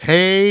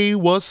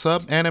what's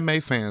up, anime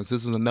fans?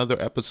 This is another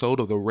episode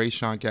of the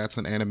Rayshawn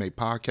Gatson Anime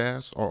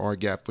Podcast, or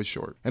RGAP for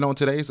short. And on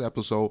today's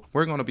episode,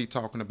 we're going to be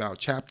talking about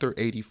Chapter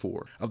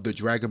 84 of the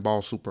Dragon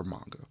Ball Super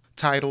manga,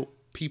 titled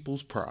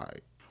People's Pride,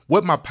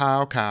 with my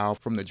pal Kyle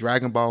from the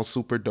Dragon Ball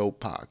Super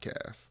Dope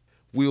Podcast.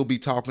 We'll be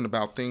talking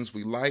about things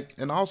we like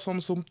and also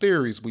some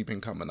theories we've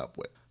been coming up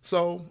with.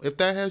 So, if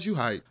that has you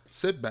hyped,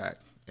 sit back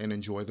and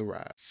enjoy the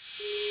ride.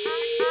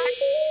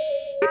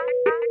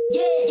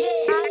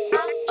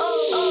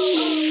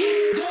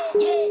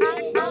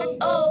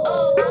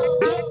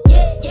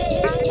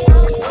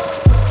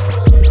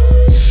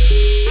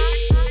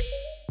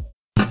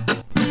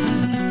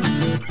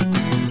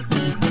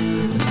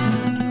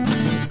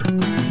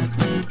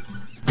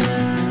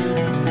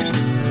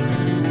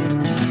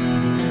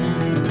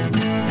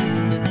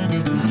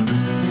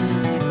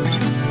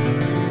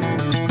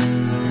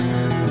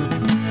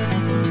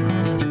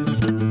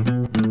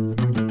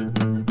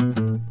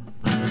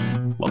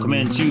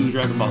 To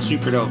Dragon Ball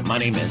Super Dope. My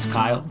name is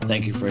Kyle.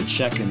 Thank you for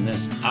checking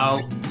this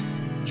out.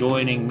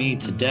 Joining me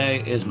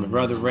today is my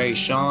brother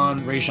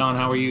Rayshawn. Rayshawn,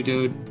 how are you,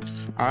 dude?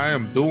 I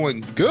am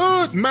doing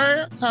good,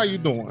 man. How you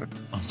doing?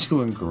 I'm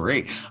doing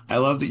great. I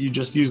love that you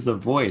just use the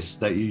voice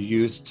that you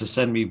used to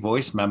send me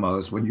voice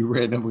memos when you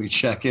randomly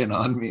check in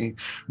on me.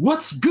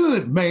 What's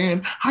good,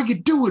 man? How you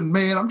doing,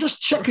 man? I'm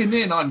just checking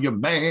in on you,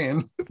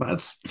 man.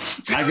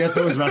 I get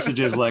those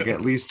messages like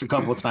at least a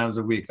couple times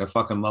a week. I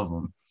fucking love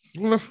them.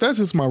 Well, that's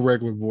just my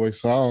regular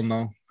voice, so I don't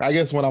know. I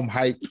guess when I'm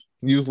hyped,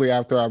 usually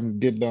after I'm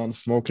getting done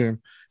smoking,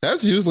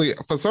 that's usually,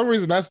 for some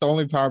reason, that's the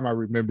only time I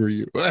remember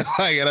you. And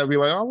I'd be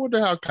like, I wonder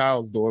how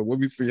Kyle's doing. Let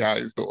me see how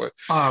he's doing.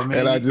 Oh,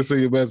 man. And I just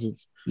see your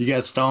message. You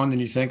get stoned and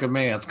you think of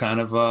me. It's kind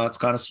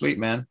of sweet,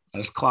 man. I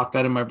just clocked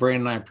that in my brain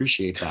and I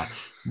appreciate that.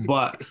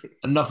 But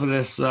enough of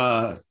this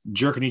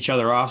jerking each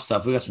other off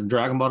stuff. We got some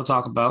Dragon Ball to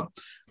talk about.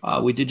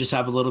 We did just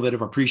have a little bit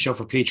of a pre-show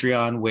for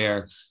Patreon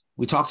where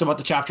we talked about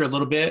the chapter a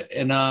little bit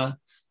and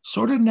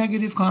sort of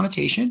negative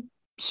connotation.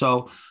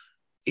 So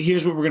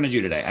here's what we're going to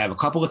do today. I have a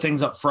couple of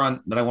things up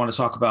front that I want to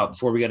talk about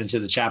before we get into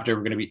the chapter.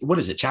 We're going to be, what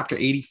is it? Chapter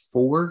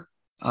 84,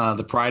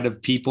 the pride of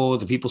people,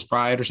 the people's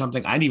pride or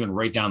something. I didn't even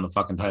write down the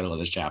fucking title of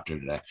this chapter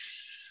today.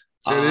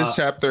 It is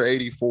chapter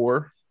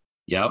 84.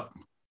 Yep.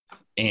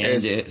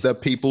 And it's the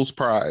people's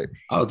pride.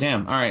 Oh,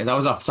 damn. All right. That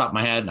was off the top of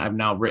my head. I've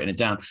now written it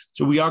down.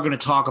 So we are going to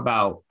talk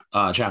about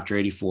chapter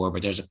 84,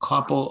 but there's a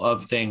couple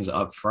of things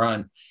up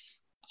front.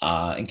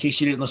 In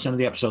case you didn't listen to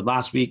the episode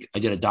last week, I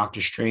did a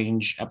Doctor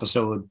Strange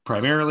episode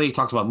primarily,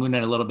 talked about Moon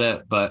Knight a little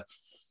bit, but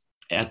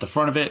at the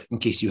front of it, in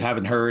case you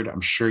haven't heard,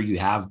 I'm sure you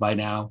have by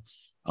now,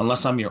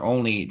 unless I'm your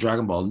only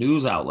Dragon Ball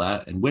news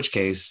outlet, in which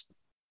case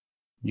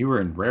you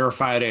were in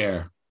rarefied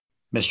air,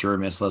 Mr. or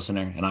Miss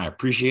Listener, and I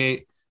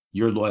appreciate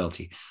your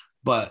loyalty.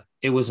 But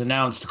it was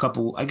announced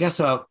about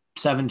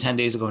 7-10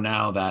 days ago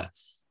now that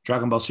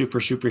Dragon Ball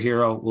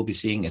Superhero will be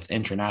seeing its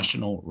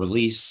international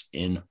release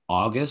in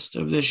August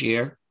of this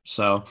year.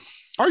 So,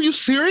 are you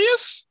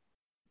serious?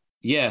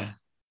 Yeah.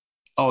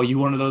 Oh, you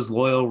one of those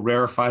loyal,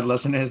 rarefied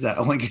listeners that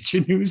only get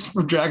your news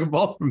from Dragon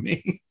Ball from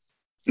me?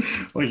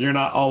 Like you're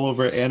not all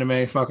over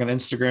anime fucking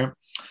Instagram.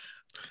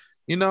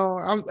 You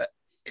know,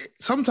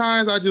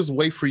 sometimes I just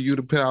wait for you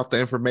to put out the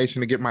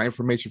information to get my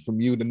information from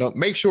you to know,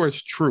 make sure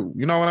it's true.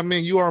 You know what I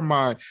mean? You are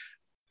my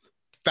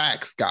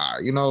facts guy.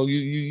 You know,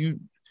 you.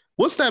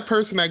 What's that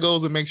person that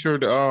goes and make sure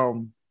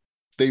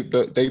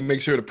they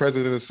make sure the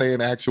president is saying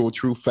actual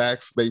true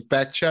facts. They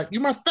fact check.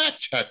 You're my fact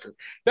checker.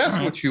 That's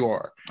right. What you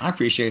are. I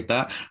appreciate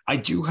that. I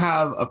do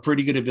have a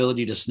pretty good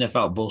ability to sniff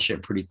out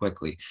bullshit pretty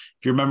quickly.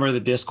 If you remember the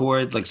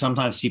Discord, like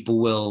sometimes people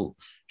will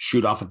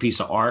shoot off a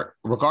piece of art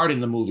regarding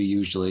the movie.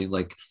 Usually,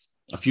 like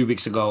a few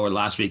weeks ago or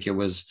last week, it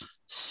was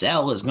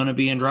Cell is going to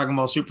be in Dragon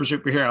Ball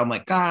Superhero. I'm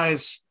like,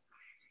 guys,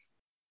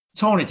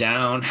 tone it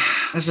down.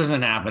 This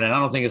isn't happening. I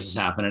don't think this is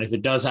happening. If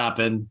it does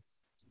happen,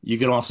 you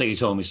can all say you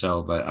told me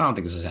so, but I don't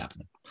think this is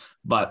happening.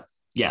 But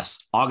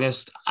yes,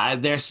 August,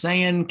 they're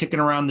saying kicking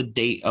around the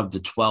date of the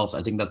 12th.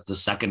 I think that's the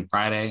second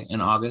Friday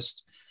in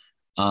August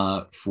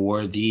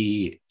for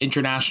the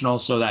international.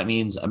 So that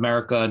means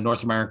America,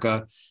 North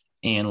America,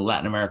 and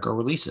Latin America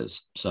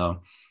releases.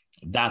 So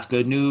that's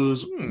good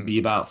news. It'll be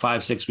about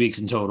 5-6 weeks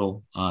in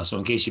total. So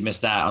in case you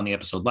missed that on the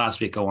episode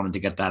last week, I wanted to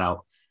get that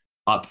out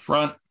up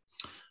front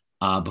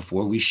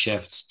before we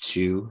shift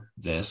to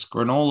this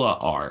granola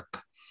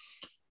arc.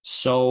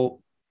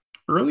 So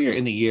earlier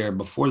in the year,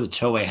 before the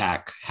Toei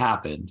hack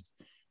happened,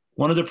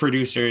 one of the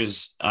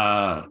producers,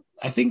 I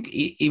think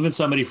even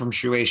somebody from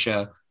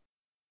Shueisha,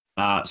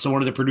 so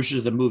one of the producers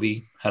of the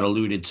movie had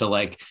alluded to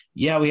like,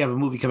 yeah, we have a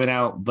movie coming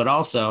out, but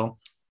also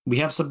we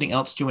have something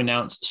else to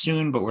announce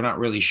soon, but we're not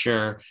really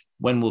sure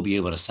when we'll be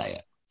able to say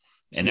it.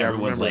 And yeah,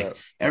 everyone's like,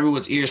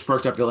 everyone's ears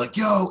perked up. They're like,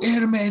 yo,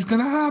 anime is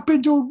going to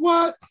happen, dude.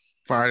 What?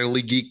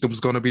 Finally, geekdom's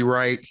going to be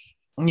right.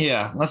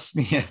 Yeah,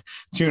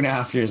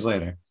 2.5 years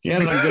later. Yeah,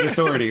 on good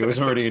authority. It was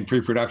already in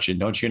pre-production,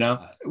 don't you know?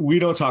 We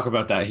don't talk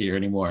about that here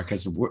anymore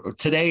because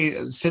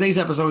today's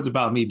episode is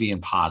about me being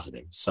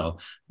positive. So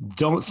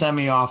don't send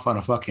me off on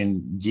a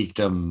fucking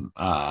geekdom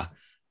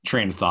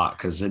train of thought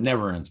because it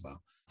never ends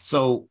well.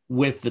 So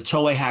with the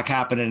Toei hack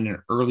happening in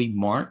early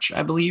March,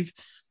 I believe,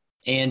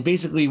 and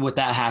basically what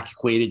that hack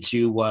equated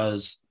to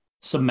was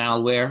some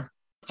malware.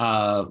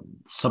 Uh,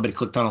 Somebody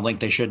clicked on a link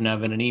they shouldn't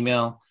have in an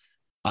email.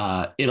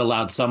 It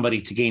allowed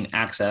somebody to gain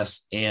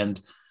access, and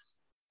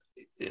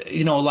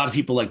a lot of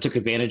people like took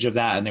advantage of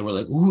that, and they were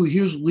like, "Ooh,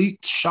 here's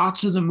leaked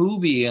shots of the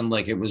movie," and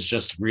like it was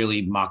just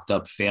really mocked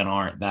up fan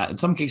art that in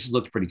some cases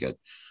looked pretty good.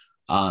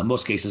 In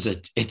most cases,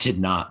 it did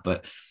not,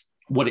 but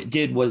what it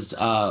did was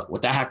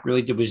what that hack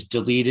really did was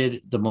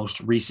deleted the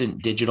most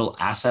recent digital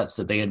assets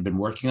that they had been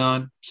working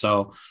on.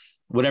 So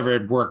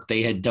whatever work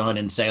they had done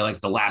in, say, like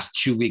the last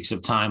 2 weeks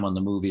of time on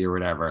the movie or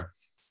whatever,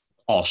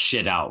 all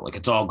shit out. Like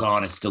it's all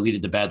gone. It's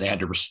deleted the bed. They had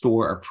to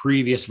restore a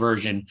previous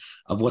version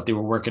of what they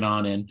were working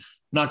on in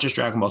not just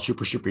Dragon Ball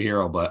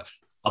Superhero, but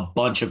a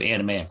bunch of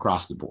anime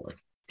across the board.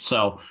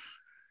 So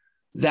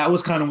that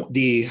was kind of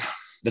the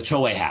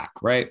Toei hack,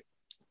 right?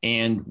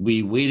 And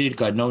we waited,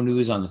 got no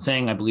news on the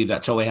thing. I believe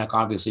that Toei hack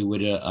obviously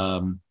would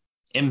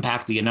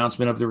impact the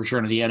announcement of the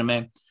return of the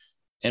anime,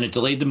 and it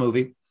delayed the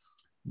movie.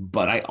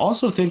 But I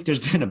also think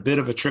there's been a bit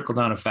of a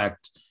trickle-down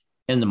effect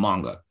in the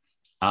manga.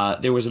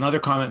 There was another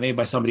comment made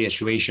by somebody at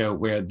Shueisha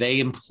where they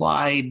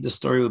implied the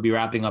story would be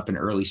wrapping up in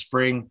early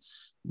spring.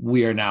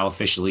 We are now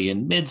officially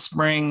in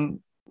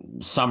mid-spring,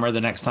 summer,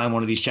 the next time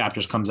one of these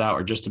chapters comes out,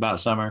 or just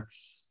about summer.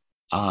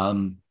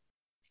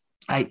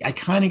 I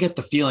kind of get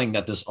the feeling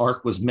that this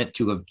arc was meant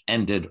to have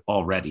ended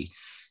already.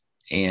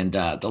 And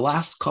the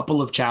last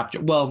couple of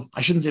chapters, well, I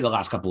shouldn't say the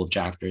last couple of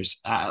chapters.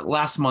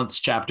 Last month's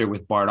chapter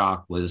with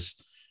Bardock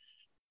was,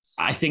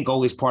 I think,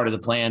 always part of the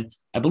plan.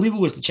 I believe it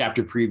was the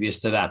chapter previous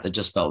to that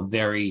just felt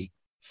very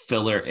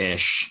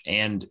filler-ish.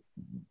 And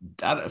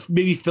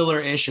maybe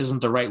filler-ish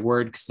isn't the right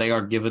word because they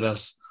are giving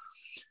us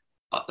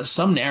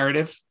some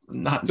narrative.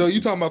 So you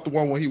talking about the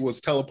one where he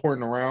was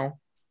teleporting around?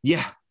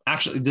 Yeah.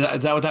 Actually, is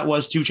that what that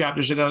was 2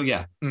 chapters ago?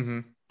 Yeah.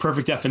 Mm-hmm.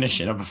 Perfect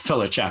definition of a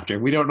filler chapter.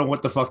 We don't know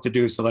what the fuck to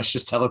do, so let's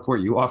just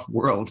teleport you off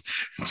world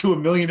to a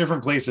million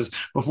different places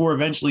before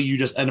eventually you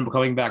just end up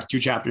coming back 2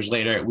 chapters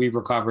later. We've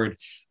recovered.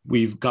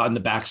 We've gotten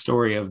the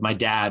backstory of my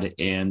dad,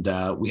 and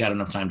we had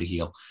enough time to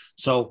heal.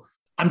 So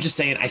I'm just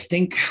saying, I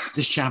think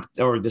this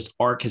chapter or this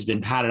arc has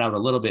been padded out a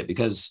little bit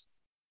because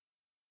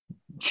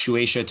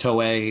Shueisha,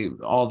 Toei,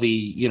 all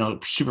the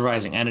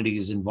supervising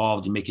entities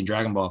involved in making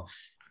Dragon Ball,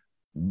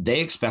 they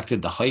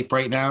expected the hype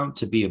right now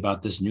to be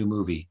about this new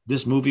movie.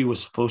 This movie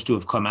was supposed to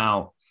have come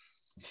out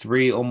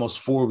 3, almost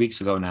 4 weeks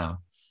ago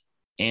now,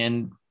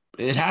 and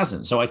it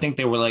hasn't. So I think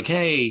they were like,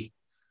 hey,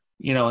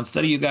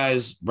 instead of you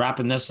guys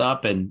wrapping this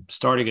up and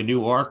starting a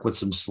new arc with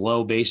some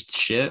slow based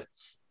shit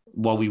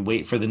while we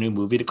wait for the new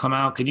movie to come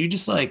out, can you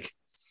just like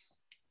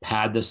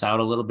pad this out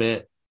a little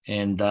bit?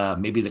 And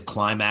maybe the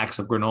climax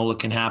of Granola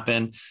can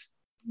happen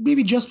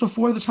maybe just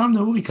before the time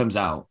the movie comes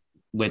out,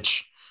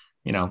 which,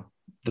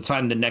 the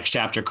time the next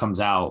chapter comes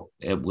out,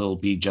 it will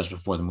be just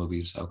before the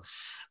movie. So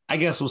I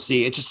guess we'll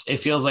see. It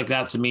feels like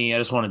that to me. I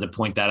just wanted to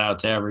point that out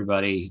to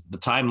everybody. The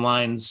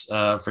timelines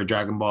for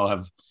Dragon Ball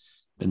have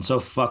been so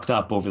fucked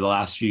up over the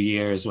last few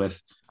years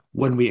with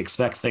when we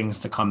expect things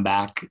to come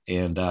back.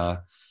 And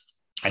I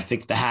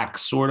think the hack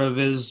sort of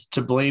is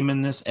to blame in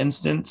this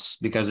instance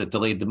because it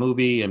delayed the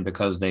movie and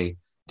because they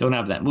don't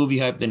have that movie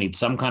hype. They need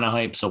some kind of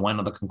hype. So when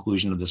are the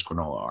conclusion of this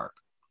Granola arc?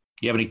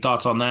 You have any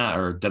thoughts on that,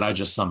 or did I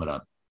just sum it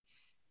up?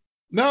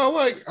 No,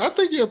 like I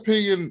think your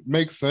opinion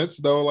makes sense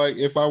though. Like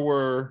if I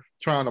were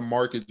trying to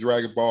market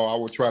Dragon Ball, I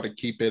would try to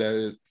keep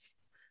it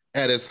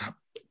at its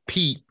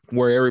peak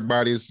where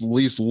everybody's at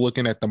least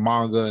looking at the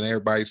manga and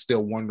everybody's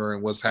still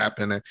wondering what's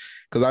happening.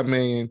 Because I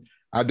mean,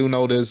 I do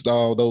notice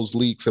those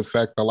leaks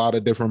affect a lot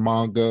of different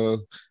manga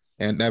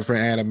and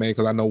different anime.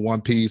 Because I know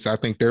One Piece, I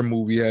think their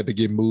movie had to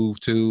get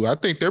moved too. I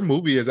think their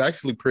movie is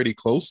actually pretty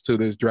close to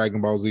this Dragon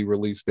Ball Z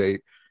release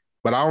date.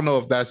 But I don't know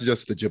if that's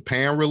just the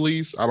Japan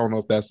release. I don't know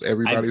if that's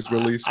everybody's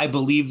release. I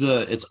believe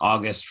it's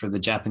August for the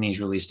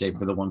Japanese release date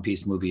for the One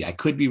Piece movie. I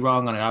could be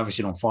wrong, and I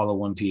obviously don't follow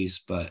One Piece,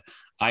 but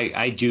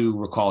I do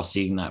recall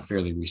seeing that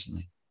fairly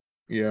recently.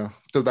 Yeah,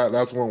 because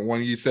that's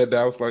when you said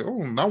that, I was like,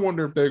 oh, I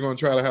wonder if they're going to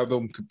try to have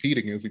them compete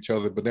against each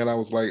other. But then I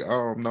was like,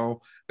 oh,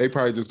 no, they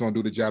probably just going to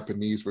do the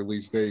Japanese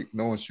release date,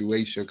 knowing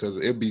Shueisha, because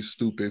it'd be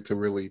stupid to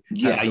really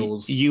have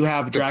those. You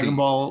have Dragon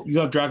Ball.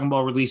 You have Dragon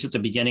Ball release at the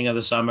beginning of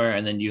the summer,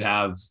 and then you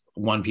have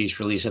One Piece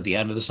release at the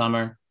end of the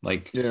summer.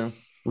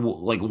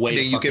 Way.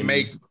 Then you can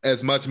make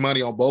as much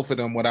money on both of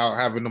them without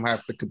having them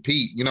have to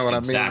compete. You know what I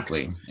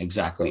mean?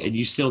 Exactly. And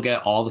you still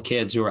get all the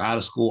kids who are out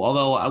of school.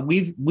 Although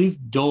we've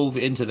dove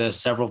into this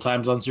several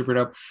times on Super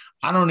Dope.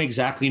 I don't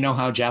exactly know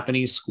how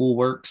Japanese school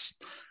works.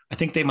 I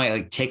think they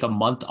might take a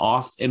month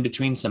off in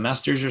between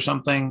semesters or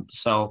something.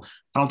 So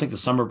I don't think the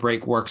summer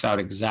break works out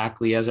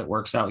exactly as it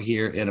works out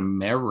here in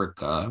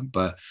America,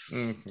 but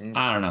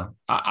I don't know.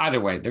 Either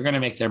way, they're going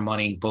to make their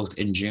money both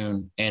in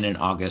June and in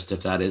August,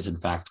 if that is in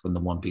fact when the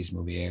One Piece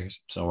movie airs,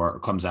 or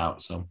comes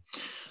out. So,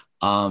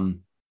 so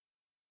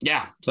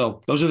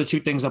those are the 2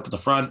 things up at the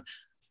front.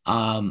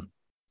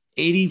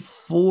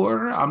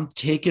 84, I'm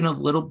taking a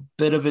little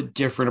bit of a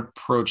different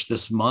approach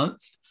this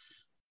month.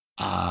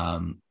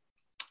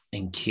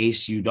 in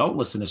case you don't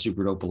listen to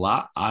Super Dope a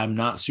lot, I'm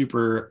not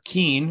super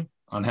keen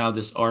on how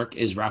this arc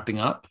is wrapping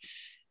up.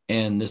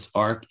 And this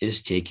arc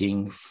is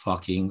taking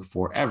fucking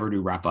forever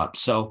to wrap up.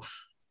 So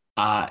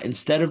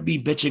instead of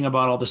me bitching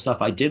about all the stuff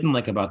I didn't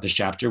like about this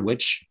chapter,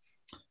 which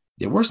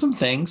there were some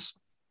things,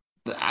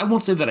 I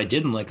won't say that I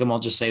didn't like them. I'll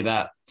just say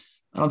that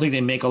I don't think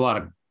they make a lot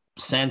of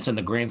sense in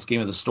the grand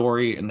scheme of the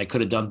story. And they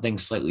could have done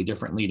things slightly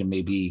differently to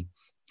maybe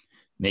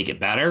make it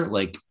better.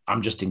 Like,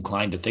 I'm just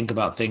inclined to think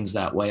about things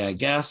that way, I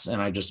guess.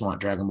 And I just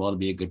want Dragon Ball to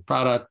be a good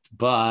product,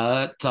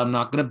 but I'm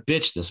not going to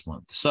bitch this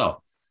month.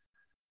 So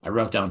I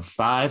wrote down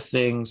 5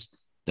 things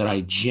that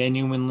I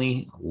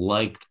genuinely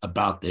liked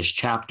about this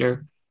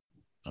chapter.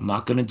 I'm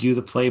not going to do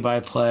the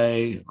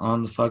play-by-play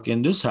on the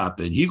fucking this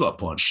happened. He got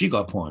punched. She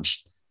got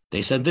punched.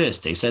 They said this.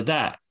 They said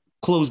that.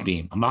 Close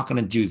beam. I'm not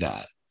going to do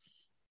that.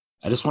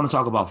 I just want to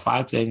talk about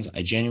 5 things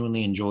I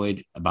genuinely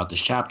enjoyed about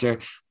this chapter.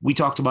 We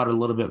talked about it a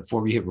little bit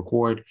before we hit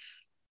record.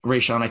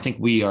 Rayshawn, I think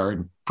we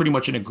are pretty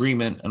much in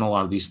agreement in a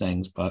lot of these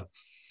things, but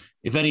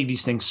if any of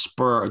these things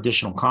spur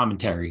additional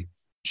commentary,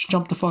 just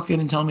jump the fuck in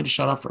and tell me to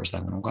shut up for a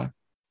second, okay?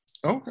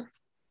 Okay.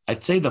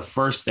 I'd say the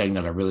first thing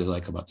that I really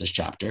like about this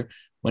chapter,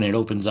 when it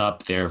opens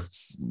up, they're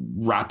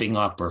wrapping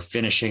up or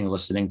finishing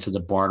listening to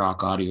the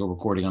Bardock audio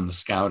recording on the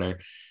Scouter,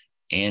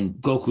 and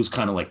Goku's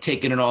kind of like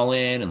taking it all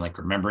in and like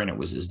remembering it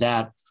was his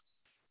dad.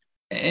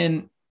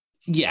 And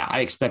yeah,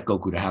 I expect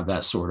Goku to have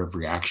that sort of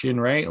reaction,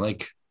 right?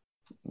 Like,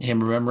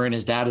 him remembering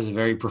his dad is a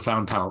very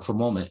profound, powerful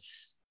moment.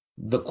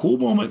 The cool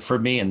moment for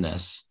me in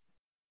this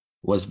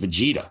was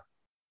Vegeta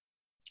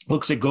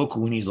looks at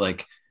Goku and he's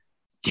like,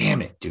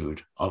 damn it,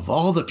 dude, of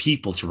all the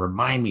people to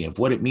remind me of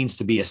what it means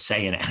to be a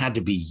Saiyan, it had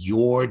to be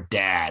your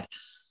dad.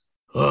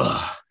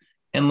 Ugh.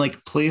 And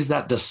like plays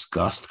that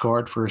disgust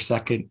card for a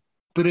second.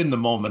 But in the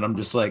moment, I'm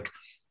just like,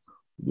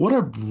 what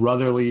a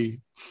brotherly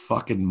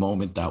fucking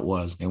moment that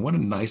was, man. What a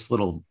nice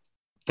little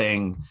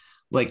thing.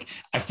 Like,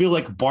 I feel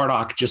like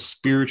Bardock just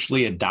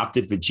spiritually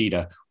adopted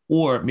Vegeta,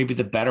 or maybe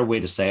the better way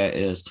to say it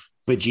is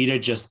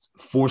Vegeta just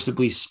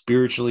forcibly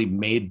spiritually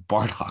made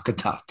Bardock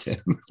adopt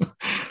him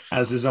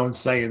as his own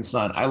Saiyan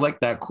son. I like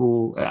that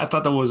cool. I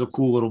thought that was a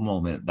cool little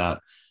moment that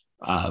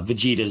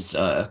Vegeta's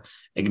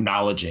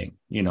acknowledging,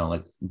 you know,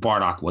 like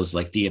Bardock was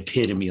like the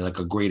epitome, like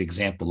a great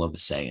example of a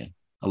Saiyan.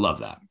 I love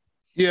that.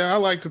 Yeah, I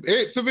liked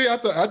it. To me,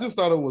 I just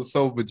thought it was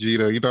so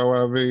Vegeta. You know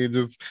what I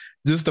mean?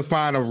 Just to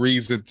find a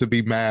reason to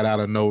be mad out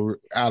of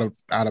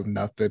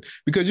nothing.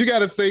 Because you got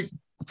to think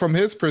from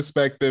his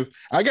perspective.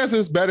 I guess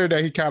it's better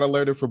that he kind of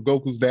learned it from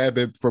Goku's dad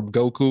than from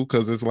Goku,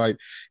 because it's like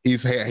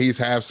he's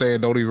half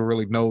saying don't even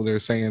really know they're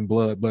saying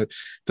blood, but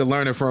to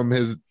learn it from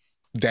his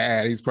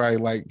dad, he's probably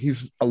like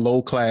he's a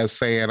low class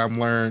saying I'm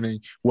learning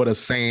what a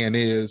saying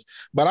is.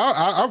 But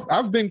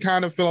I've been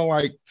kind of feeling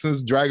like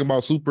since Dragon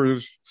Ball Super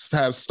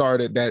have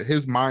started that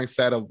his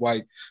mindset of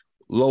like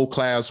low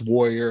class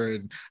warrior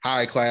and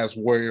high class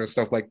warrior and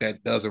stuff like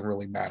that doesn't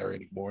really matter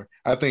anymore.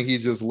 I think he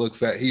just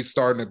looks at he's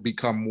starting to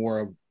become more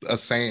of a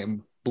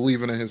Saiyan,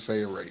 believing in his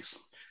Saiyan race.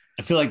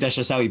 I feel like that's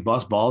just how he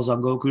busts balls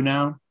on Goku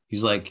now.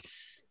 He's like,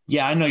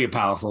 yeah, I know you're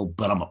powerful,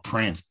 but I'm a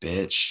prince,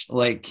 bitch.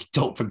 Like,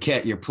 don't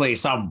forget your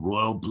place. I'm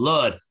royal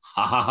blood.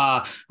 Ha ha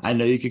ha. I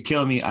know you could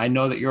kill me. I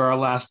know that you're our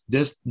last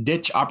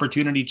ditch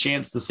opportunity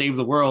chance to save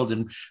the world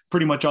in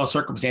pretty much all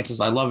circumstances.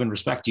 I love and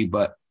respect you,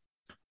 but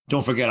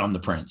don't forget I'm the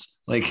prince.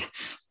 Like,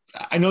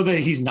 I know that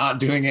he's not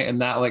doing it in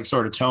that like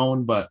sort of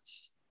tone, but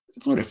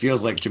it's what it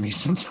feels like to me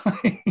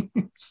sometimes.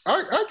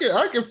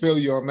 I can feel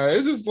you on that.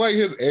 It's just like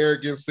his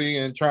arrogancy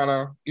and trying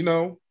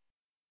to,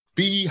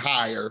 be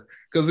higher.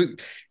 Because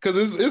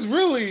it's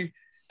really,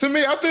 to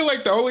me, I feel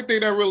like the only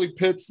thing that really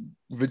pits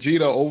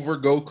Vegeta over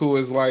Goku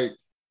is like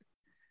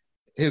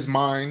his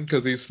mind,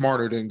 because he's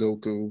smarter than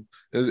Goku.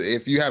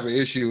 If you have an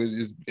issue,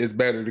 it's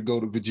better to go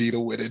to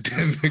Vegeta with it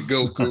than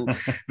Goku.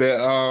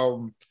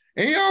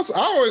 And he also,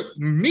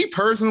 me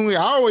personally,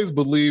 I always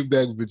believe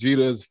that Vegeta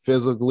is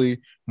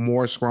physically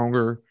more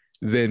stronger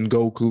than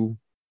Goku.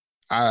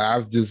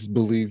 I've just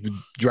believed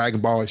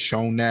Dragon Ball has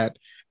shown that.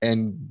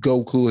 And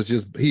Goku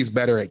is he's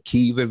better at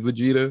ki than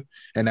Vegeta.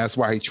 And that's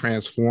why he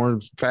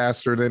transforms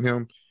faster than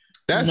him.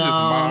 That's just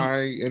my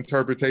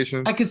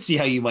interpretation. I could see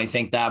how you might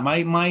think that.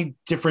 My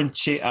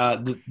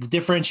the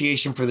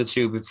differentiation for the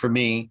two, but for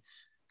me,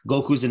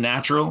 Goku's a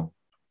natural,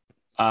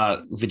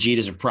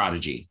 Vegeta's a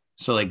prodigy.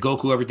 So like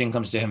Goku, everything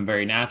comes to him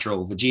very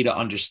natural. Vegeta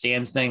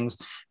understands things.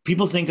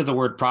 People think of the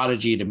word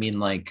prodigy to mean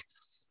like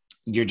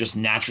you're just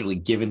naturally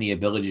given the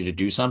ability to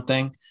do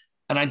something.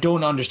 And I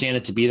don't understand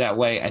it to be that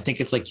way. I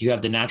think it's like you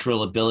have the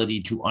natural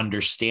ability to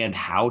understand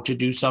how to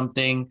do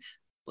something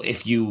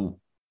if you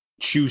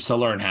choose to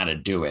learn how to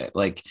do it.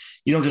 Like,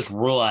 you don't just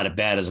roll out of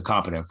bed as a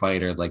competent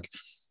fighter. Like,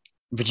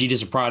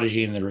 Vegeta's a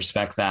prodigy in the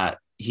respect that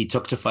he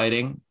took to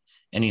fighting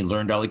and he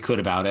learned all he could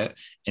about it.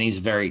 And he's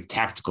very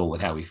tactical with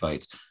how he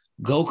fights.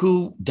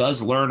 Goku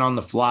does learn on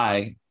the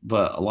fly,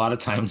 but a lot of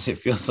times it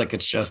feels like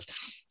it's just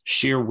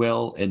sheer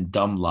will and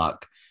dumb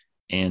luck.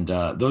 And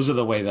those are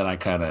the way that I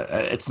kind of,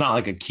 it's not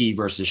like a ki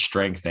versus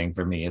strength thing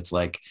for me. It's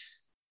like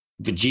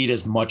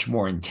Vegeta's much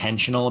more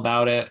intentional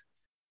about it.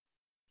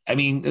 I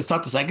mean, it's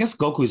not this. I guess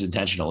Goku's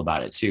intentional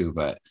about it too,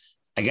 but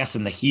I guess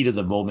in the heat of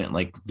the moment,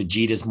 like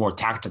Vegeta's more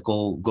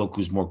tactical,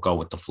 Goku's more go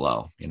with the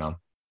flow, you know?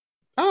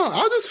 I don't know,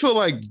 I just feel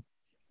like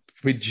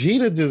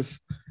Vegeta just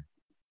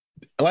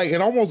like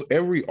in almost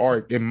every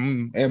arc,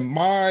 in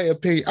my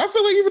opinion, I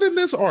feel like even in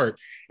this arc,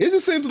 it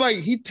just seems like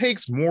he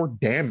takes more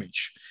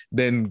damage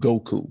than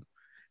Goku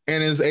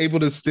and is able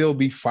to still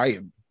be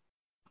fighting.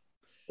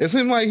 It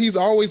seems like he's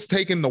always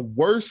taking the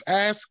worst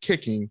ass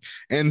kicking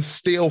and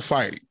still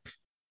fighting.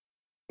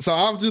 So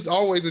I've just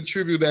always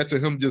attributed that to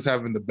him just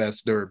having the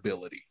best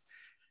durability.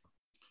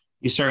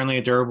 He's certainly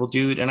a durable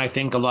dude. And I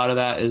think a lot of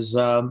that is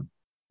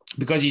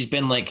because he's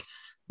been like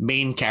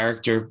main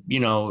character,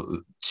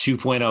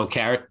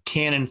 2.0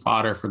 cannon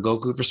fodder for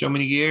Goku for so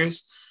many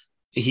years.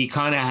 He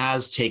kind of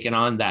has taken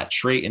on that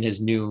trait in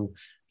his new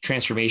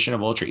transformation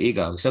of Ultra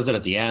Ego. He says that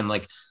at the end,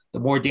 like, the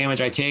more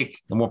damage I take,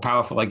 the more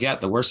powerful I get,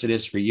 the worse it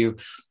is for you.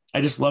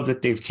 I just love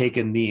that they've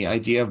taken the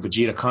idea of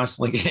Vegeta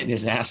constantly getting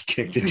his ass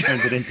kicked and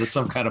turned it into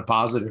some kind of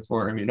positive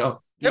for him,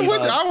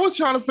 I was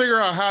trying to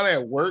figure out how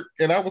that worked,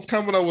 and I was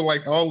coming up with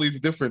like all these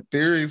different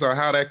theories on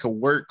how that could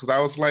work. Because I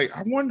was like,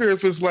 I wonder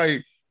if it's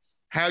like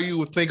how you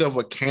would think of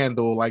a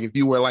candle, like if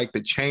you were like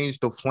to change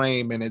the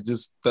flame and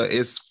it's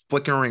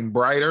flickering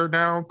brighter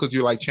now because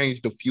you like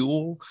changed the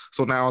fuel,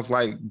 so now it's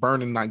like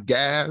burning like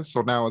gas,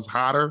 so now it's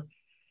hotter.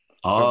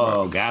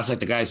 Oh, gas like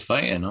the guy's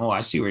fighting. Oh,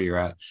 I see where you're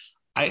at.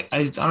 I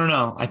don't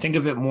know. I think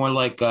of it more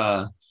like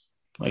a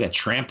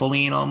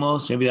trampoline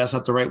almost. Maybe that's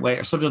not the right way.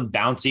 Or something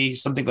bouncy,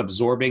 something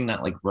absorbing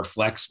that like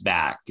reflects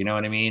back. You know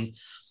what I mean?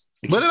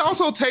 But it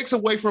also takes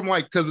away from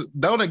like, because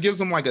Dona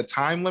gives him like a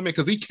time limit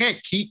because he can't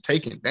keep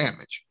taking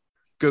damage.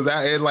 Because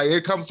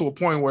it comes to a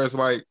point where it's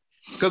like,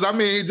 because I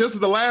mean, this is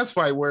the last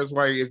fight where it's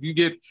like if you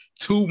get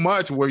too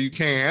much where you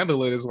can't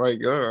handle it, it's like,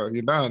 you're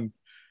done.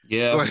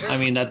 Yeah, Like, I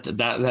mean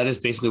that is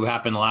basically what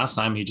happened the last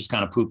time. He just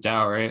kind of pooped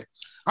out, right?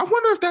 I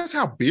wonder if that's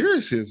how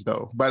Beerus is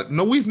though. But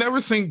no, we've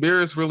never seen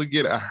Beerus really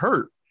get a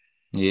hurt.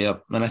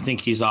 Yep, and I think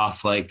he's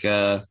off. Like,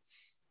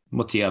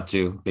 what's he up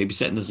to?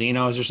 Babysitting the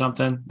Xenos or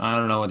something? I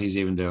don't know what he's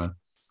even doing.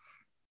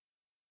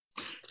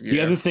 Yeah.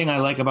 The other thing I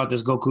like about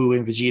this Goku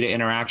and Vegeta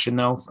interaction,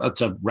 though,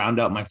 to round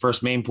out my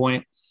first main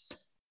point,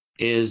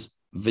 is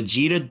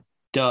Vegeta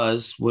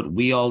does what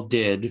we all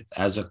did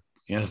as a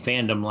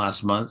fandom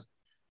last month,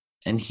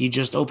 and he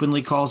just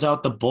openly calls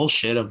out the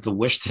bullshit of the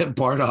wish that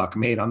Bardock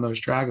made on those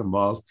Dragon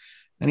Balls.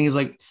 And he's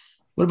like,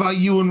 what about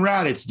you and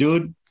Raditz,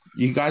 dude?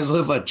 You guys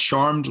live a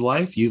charmed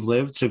life. You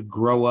live to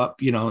grow up,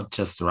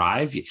 to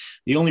thrive.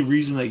 The only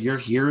reason that you're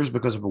here is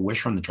because of a wish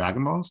from the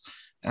Dragon Balls.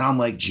 And I'm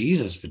like,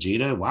 Jesus,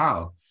 Vegeta,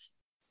 wow.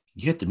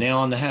 You hit the nail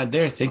on the head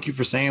there. Thank you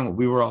for saying what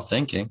we were all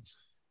thinking.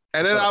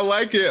 And then I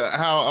like it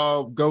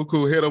how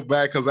Goku hit him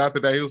back because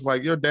after that, he was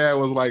like, your dad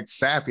was like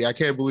sappy. I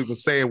can't believe a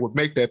Saiyan would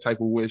make that type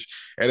of wish.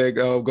 And then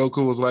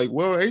Goku was like,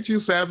 well, ain't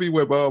you sappy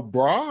with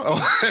bra?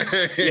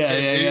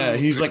 Yeah.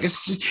 He's like,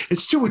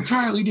 it's two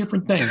entirely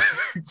different things,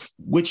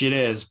 which it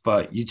is.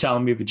 But you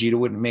telling me Vegeta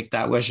wouldn't make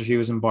that wish if he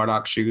was in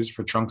Bardock's shoes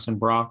for Trunks and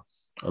bra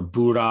or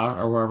Buddha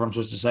or wherever I'm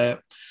supposed to say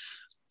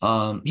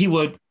it? He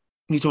would.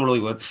 He totally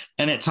would.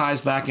 And it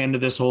ties back into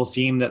this whole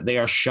theme that they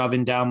are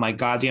shoving down my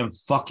goddamn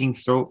fucking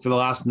throat for the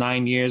last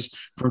 9 years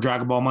from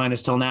Dragon Ball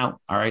Minus till now.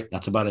 All right.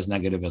 That's about as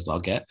negative as I'll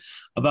get.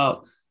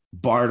 About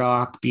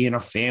Bardock being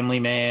a family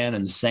man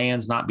and the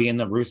Saiyans not being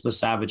the ruthless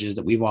savages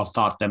that we've all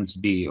thought them to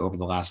be over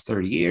the last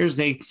 30 years.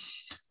 They're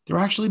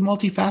actually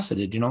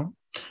multifaceted,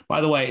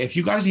 By the way, if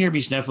you guys hear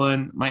me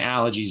sniffling, my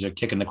allergies are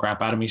kicking the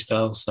crap out of me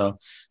still. So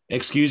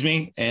excuse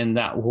me. And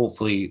that will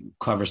hopefully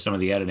cover some of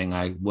the editing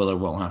I will or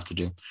won't have to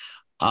do.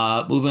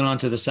 Moving on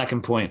to the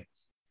second point,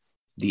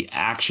 the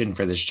action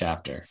for this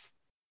chapter.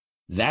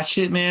 That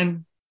shit,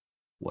 man,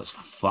 was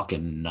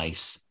fucking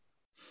nice.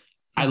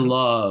 I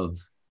love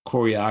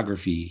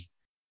choreography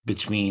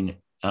between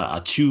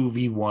a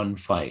 2v1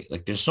 fight.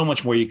 Like, there's so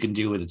much more you can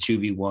do with a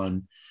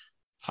 2v1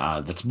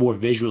 that's more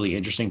visually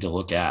interesting to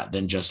look at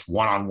than just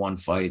one-on-one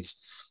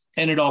fights.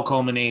 And it all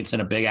culminates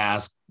in a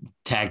big-ass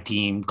tag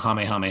team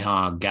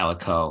Kamehameha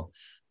Gallico,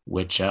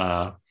 which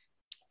I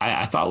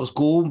thought was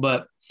cool,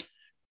 but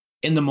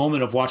in the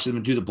moment of watching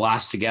them do the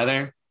blast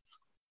together,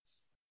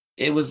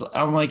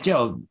 I'm like,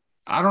 yo,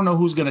 I don't know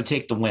who's going to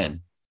take the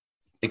win.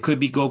 It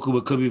could be Goku,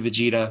 it could be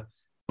Vegeta,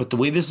 but the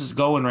way this is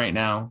going right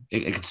now,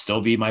 it could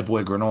still be my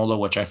boy Granola,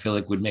 which I feel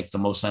like would make the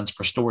most sense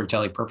for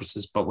storytelling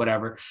purposes, but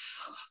whatever.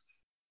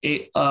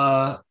 It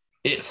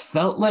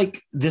felt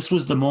like this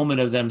was the moment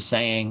of them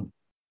saying,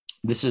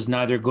 this is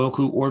neither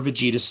Goku or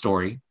Vegeta's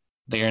story.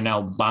 They are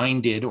now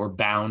binded or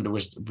bound,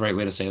 was the right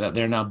way to say that.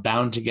 They're now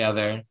bound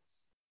together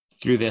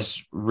through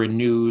this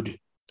renewed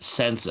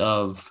sense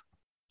of,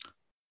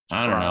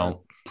 I don't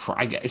know,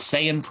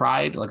 Saiyan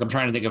pride. Like, I'm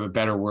trying to think of a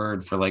better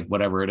word for like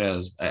whatever it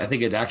is. I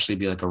think it'd actually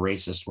be like a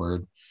racist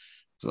word.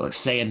 So like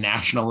Saiyan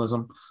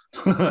nationalism.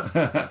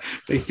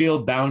 They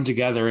feel bound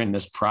together in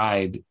this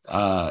pride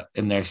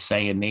in their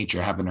Saiyan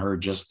nature, having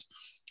heard just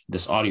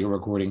this audio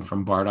recording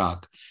from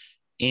Bardock.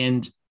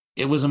 And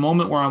it was a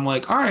moment where I'm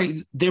like, all right,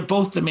 they're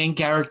both the main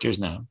characters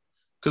now.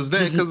 Because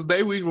they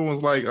even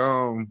was like,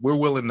 we're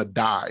willing to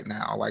die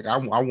now. Like I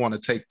want to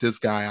take this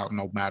guy out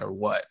no matter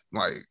what.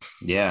 Like,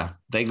 yeah,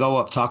 they go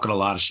up talking a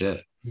lot of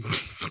shit.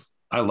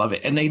 I love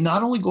it. And they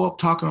not only go up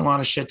talking a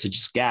lot of shit to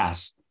just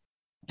gas,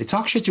 they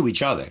talk shit to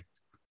each other.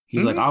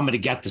 He's like, I'm going to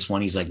get this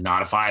one. He's like,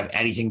 not if I have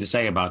anything to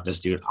say about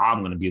this, dude. I'm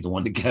going to be the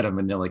one to get him.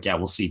 And they're like, yeah,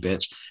 we'll see,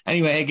 bitch.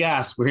 Anyway, hey,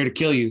 Gas, we're here to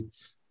kill you.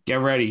 Get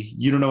ready.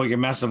 You don't know what you're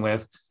messing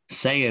with.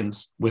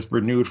 Saiyans with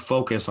renewed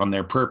focus on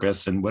their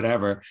purpose and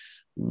whatever.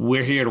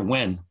 We're here to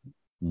win.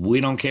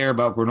 We don't care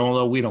about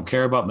Granola. We don't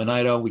care about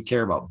Minato. We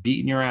care about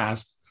beating your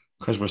ass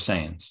because we're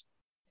Saiyans.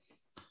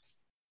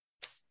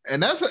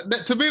 And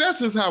to me, that's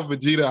just how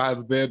Vegeta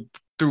has been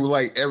through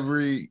like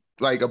every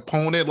like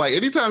opponent. Like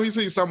anytime he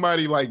sees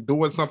somebody like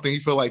doing something he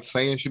feel like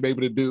Saiyan should be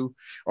able to do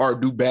or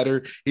do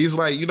better, he's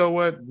like, you know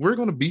what, we're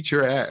gonna beat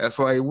your ass.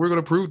 Like we're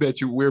gonna prove that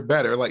we're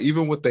better. Like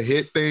even with the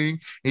Hit thing,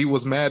 he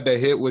was mad that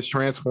Hit was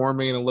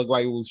transforming and it looked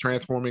like it was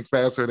transforming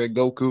faster than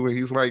Goku. And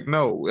he's like,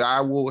 no, I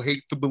will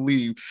hate to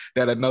believe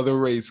that another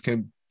race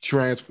can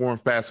transform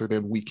faster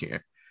than we can.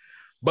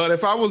 But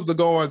if I was to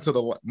go into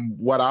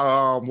what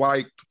I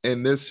liked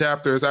in this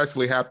chapter, it's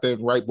actually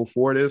happened right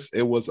before this.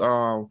 It was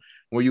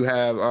where you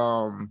have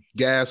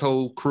Gas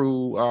whole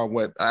crew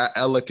with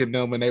Alec and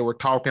them, and they were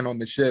talking on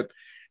the ship,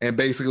 and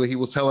basically he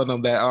was telling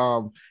them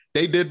that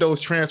they did those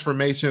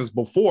transformations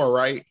before,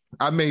 right?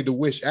 I made the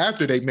wish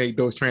after they made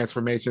those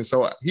transformations,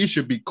 so he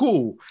should be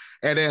cool.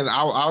 And then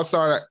I'll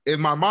start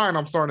in my mind,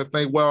 I'm starting to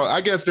think, well,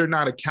 I guess they're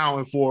not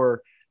accounting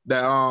for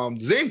that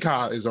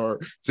Zenkai is or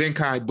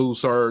Zenkai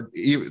boosts or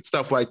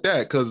stuff like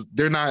that, because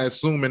they're not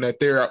assuming that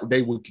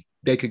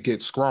they could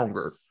get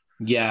stronger.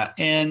 Yeah,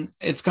 and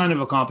it's kind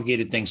of a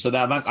complicated thing. So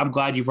that I'm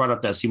glad you brought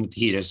up that scene with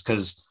the heaters,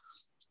 because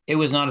it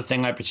was not a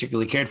thing I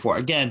particularly cared for.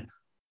 Again,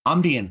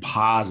 I'm being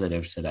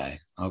positive today,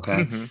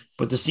 okay? Mm-hmm.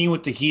 But the scene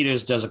with the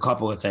heaters does a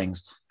couple of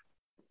things.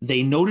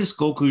 They notice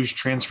Goku's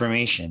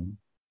transformation.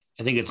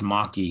 I think it's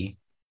Maki.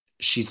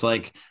 She's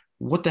like,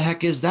 what the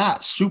heck is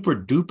that? Super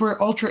duper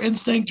ultra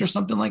instinct or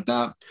something like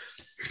that?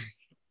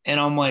 And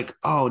I'm like,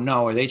 oh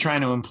no, are they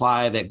trying to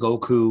imply that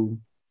Goku,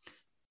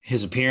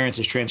 his appearance,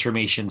 his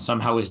transformation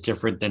somehow is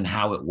different than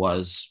how it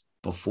was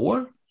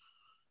before?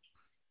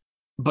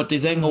 But they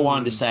then go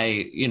on to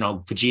say, you know,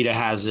 Vegeta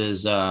has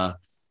his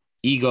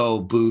ego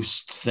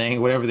boost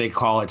thing, whatever they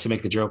call it, to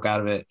make a joke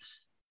out of it.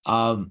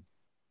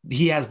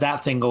 He has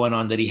that thing going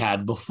on that he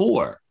had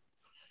before.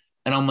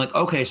 And I'm like,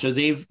 okay, so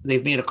they've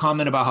made a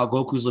comment about how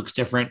Goku's looks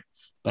different,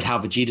 but how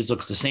Vegeta's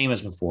looks the same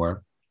as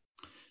before.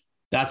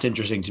 That's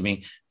interesting to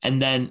me.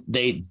 And then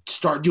they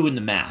start doing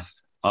the math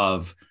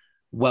of,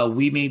 well,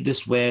 we made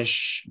this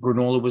wish.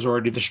 Granola was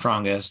already the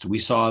strongest. We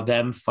saw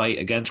them fight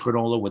against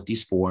Granola with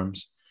these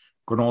forms.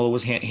 Granola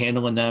was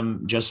handling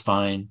them just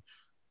fine.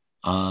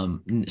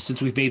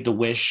 Since we've made the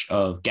wish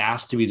of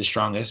Gas to be the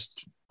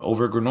strongest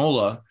over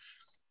Granola,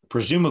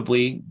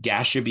 presumably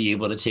Gas should be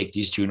able to take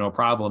these two no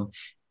problem,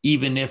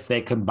 even if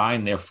they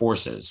combine their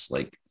forces.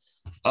 Like,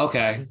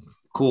 okay,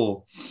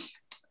 cool.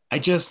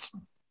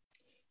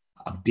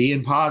 I'm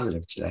being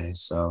positive today,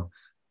 so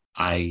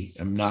I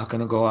am not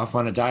going to go off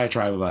on a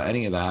diatribe about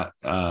any of that.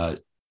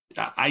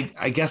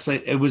 I guess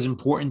it was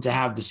important to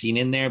have the scene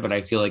in there, but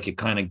I feel like it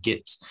kind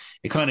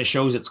of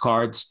shows its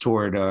cards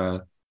toward,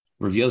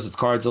 reveals its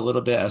cards a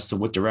little bit as to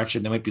what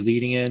direction they might be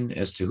leading in,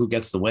 as to who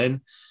gets the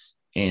win.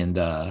 And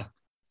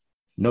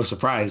no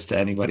surprise to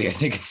anybody, I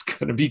think it's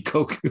going to be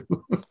Goku.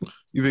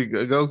 You think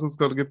Goku's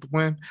going to get the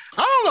win?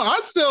 I don't know.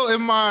 I still,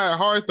 in my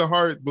heart to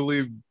heart,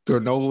 believe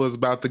Granola's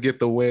about to get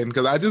the win,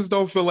 because I just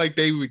don't feel like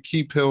they would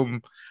keep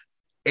him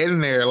in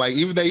there. Like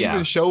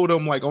even showed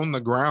him like on the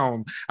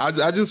ground.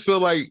 I just feel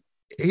like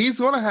he's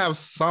going to have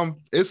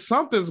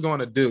something's going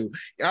to do.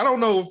 I don't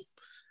know,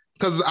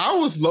 because I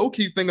was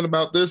low-key thinking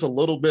about this a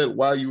little bit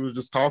while you was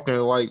just talking.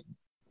 Like,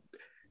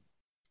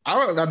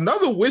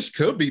 another wish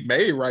could be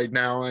made right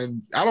now,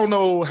 and I don't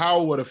know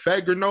how it would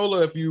affect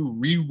Granola if you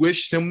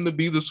re-wished him to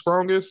be the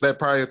strongest. That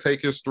probably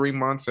take his 3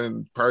 months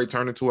and probably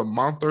turn into a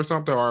month or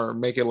something, or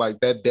make it like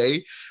that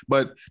day.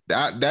 But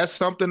that's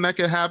something that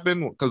could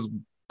happen, because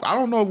I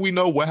don't know if we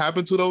know what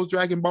happened to those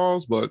Dragon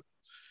Balls, but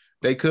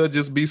they could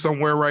just be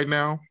somewhere right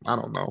now. I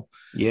don't know.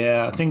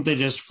 Yeah, I think they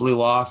just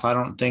flew off. I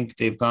don't think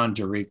they've gone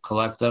to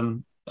recollect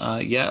them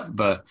yet,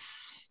 but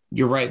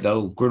you're right,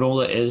 though.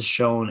 Granola is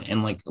shown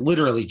in like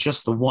literally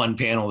just the one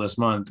panel this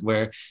month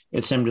where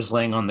it's him just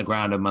laying on the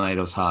ground and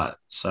Minaito's hot.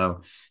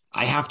 So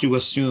I have to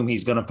assume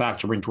he's going to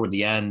factor in toward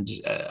the end.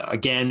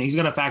 Again, he's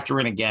going to factor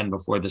in again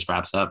before this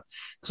wraps up,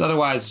 because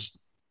otherwise,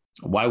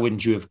 why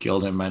wouldn't you have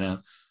killed him by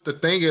now? The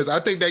thing is, I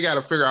think they got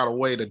to figure out a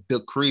way to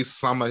decrease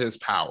some of his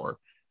power.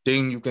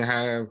 Then you can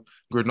have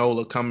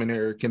Granola come in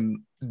here,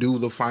 can do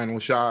the final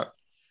shot.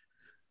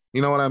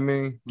 You know what I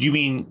mean? You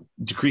mean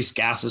decrease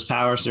Gas's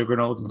power so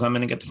Granola can come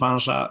in and get the final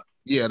shot?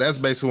 Yeah, that's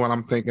basically what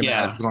I'm thinking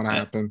that's going to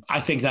happen. I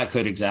think that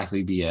could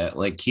exactly be it.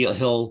 Like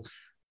he'll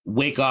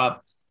wake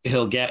up,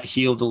 he'll get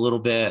healed a little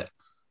bit.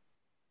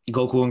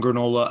 Goku and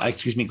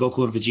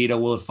Vegeta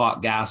will have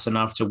fought Gas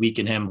enough to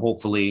weaken him,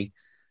 hopefully.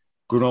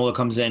 Granola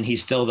comes in.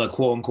 He's still the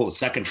quote unquote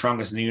second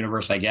strongest in the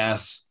universe, I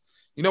guess.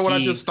 You know what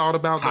I just thought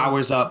about?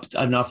 Powers up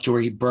enough to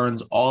where he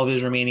burns all of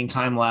his remaining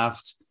time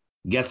left,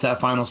 gets that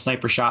final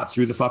sniper shot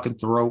through the fucking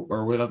throat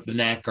or with the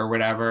neck or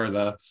whatever,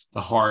 the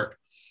heart,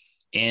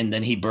 and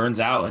then he burns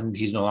out and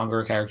he's no longer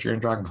a character in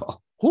Dragon Ball.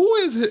 Who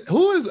is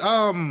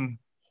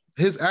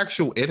his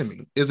actual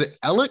enemy? Is it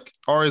Alec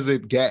or is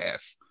it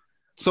Gas?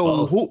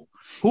 So Both.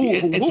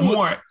 It's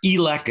more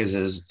Elec is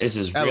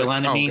his Alec, real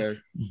enemy, okay.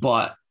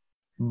 but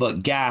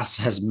Gas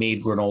has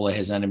made Granola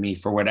his enemy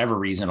for whatever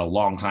reason a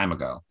long time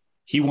ago.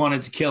 He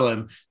wanted to kill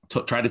him,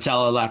 try to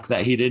tell Alec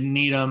that he didn't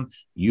need him.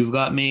 You've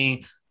got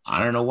me.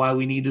 I don't know why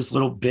we need this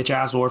little bitch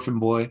ass orphan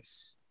boy.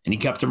 And he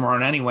kept him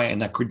around anyway.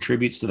 And that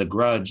contributes to the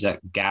grudge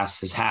that Gas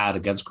has had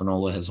against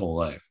Granola his whole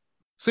life.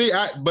 See,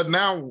 but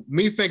now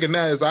me thinking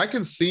that is I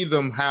can see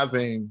them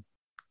having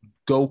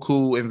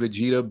Goku and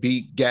Vegeta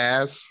beat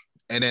Gas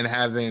and then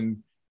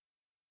having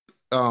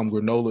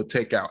Granola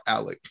take out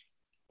Alec.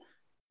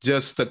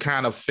 Just to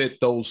kind of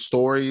fit those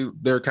storylines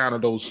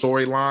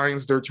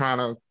they're trying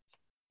to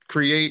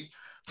create.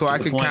 So I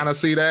can kind of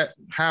see that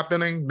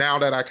happening now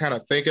that I kind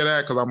of think of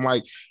that, because I'm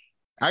like,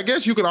 I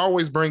guess you could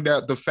always bring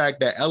that the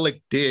fact that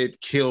Alec did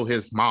kill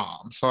his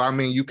mom. So, I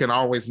mean, you can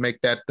always make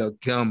that the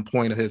gun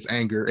point of his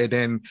anger and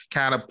then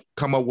kind of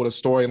come up with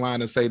a storyline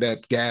and say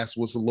that Gas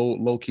was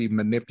low-key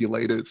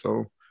manipulated.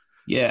 So,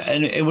 yeah,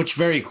 and which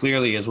very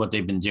clearly is what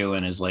they've been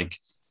doing is like,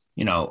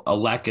 you know,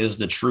 Alec is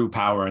the true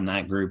power in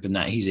that group and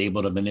that he's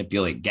able to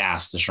manipulate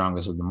Gas, the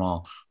strongest of them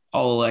all.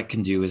 All Alec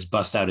can do is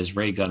bust out his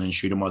ray gun and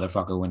shoot a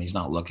motherfucker when he's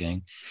not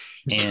looking.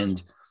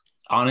 And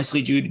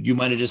honestly, dude, you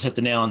might have just hit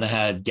the nail on the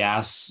head.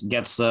 Gas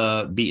gets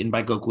beaten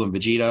by Goku and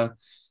Vegeta.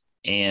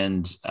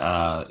 And,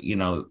 you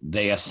know,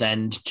 they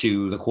ascend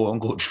to the quote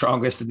unquote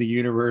strongest in the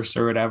universe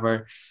or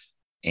whatever.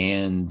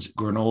 And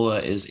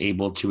Granola is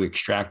able to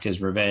extract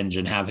his revenge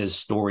and have his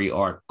story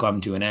arc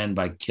come to an end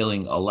by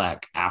killing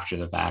Alec after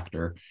the fact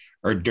or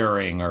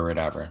during or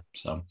whatever.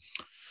 So,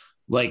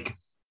 like,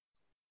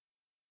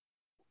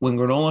 when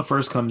Granola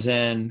first comes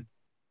in,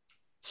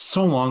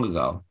 so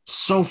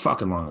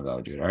fucking long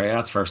ago, dude. All right,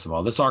 that's first of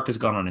all. This arc has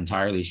gone on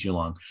entirely too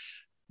long.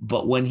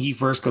 But when he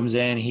first comes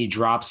in, he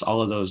drops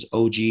all of those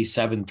OG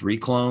 7-3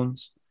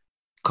 clones,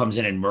 comes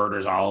in and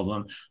murders all of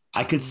them.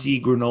 I could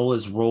see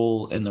Granola's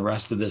role in the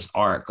rest of this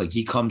arc. Like,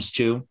 he comes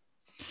to,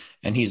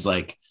 and he's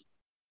like,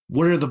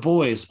 what are the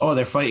boys? Oh,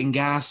 they're fighting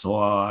Gas. Well,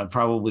 I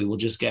probably will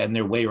just get in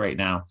their way right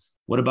now.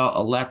 What about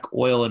Alec,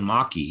 Oil, and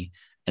Maki?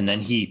 And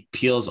then he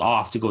peels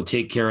off to go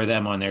take care of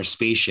them on their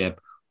spaceship,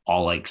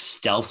 all like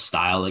stealth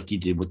style, like you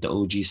did with the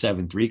OG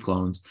 7-3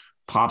 clones,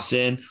 pops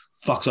in,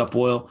 fucks up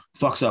Oil,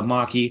 fucks up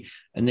Maki,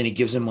 and then he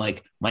gives him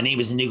like, my name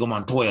is Inigo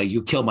Montoya,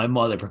 you killed my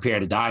mother, prepare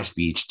to die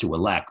speech to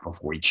Alec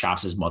before he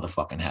chops his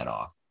motherfucking head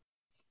off.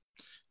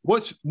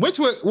 Which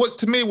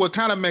to me, what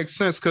kind of makes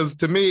sense, because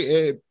to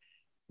me,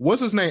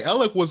 what's his name?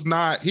 Alec was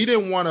not, he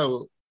didn't want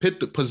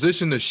to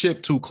position the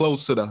ship too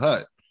close to the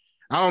hut.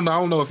 I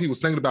don't know if he was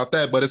thinking about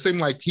that, but it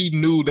seemed like he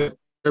knew that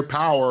their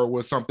power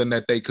was something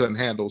that they couldn't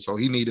handle. So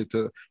we need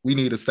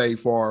to stay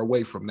far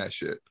away from that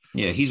shit.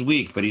 Yeah, he's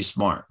weak, but he's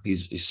smart.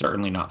 He's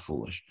certainly not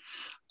foolish.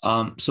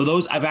 So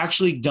those, I've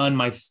actually done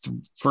my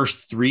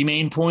first three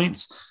main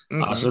points.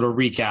 Mm-hmm. So to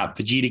recap,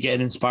 Vegeta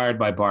getting inspired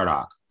by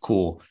Bardock.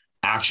 Cool.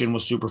 Action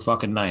was super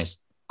fucking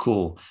nice.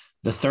 Cool.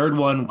 The third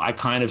one, I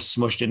kind of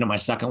smushed into my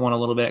second one a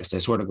little bit because they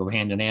sort of go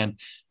hand in hand.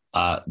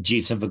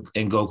 Jeets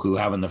and Goku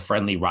having the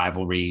friendly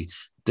rivalry,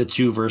 the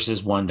 2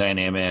 versus 1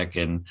 dynamic,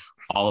 and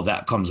all of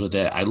that comes with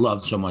it. I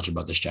loved so much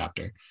about this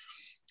chapter.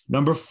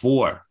 Number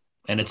 4,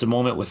 and it's a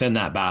moment within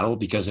that battle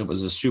because it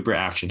was a super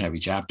action heavy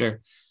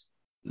chapter.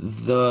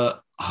 The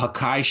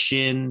Hakai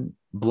Shin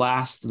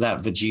blast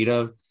that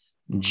Vegeta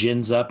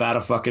gins up out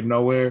of fucking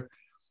nowhere.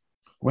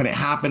 When it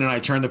happened and I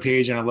turned the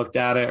page and I looked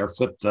at it or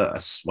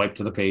swiped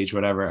to the page,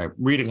 whatever.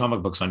 Reading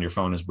comic books on your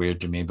phone is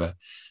weird to me, but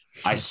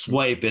I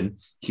swipe and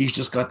he's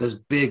just got this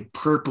big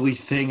purpley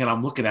thing and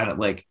I'm looking at it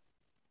like,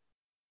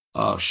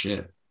 oh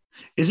shit.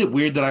 Is it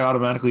weird that I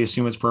automatically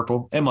assume it's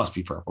purple? It must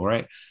be purple,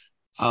 right?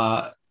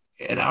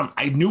 And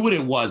I knew what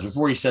it was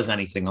before he says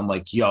anything. I'm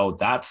like, yo,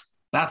 that's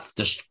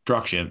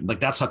destruction. Like,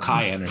 that's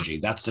Hakai energy.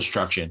 That's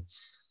destruction.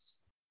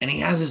 And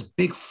he has this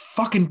big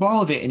fucking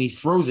ball of it and he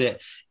throws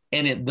it.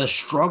 And the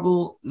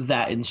struggle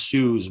that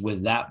ensues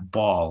with that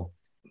ball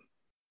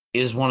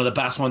is one of the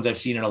best ones I've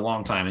seen in a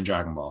long time in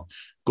Dragon Ball.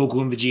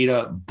 Goku and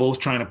Vegeta both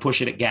trying to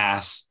push it at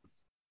Gas.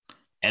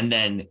 And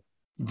then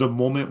the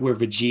moment where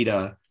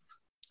Vegeta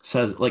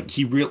says, like,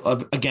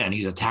 again,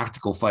 he's a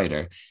tactical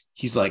fighter.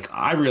 He's like,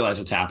 I realize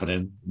what's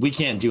happening. We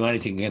can't do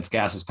anything against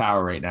Gas's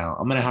power right now.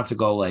 I'm going to have to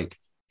go like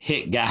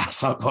hit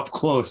Gas up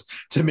close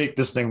to make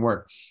this thing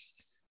work.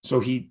 So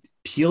he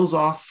peels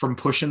off from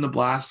pushing the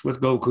blast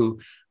with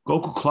Goku.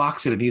 Goku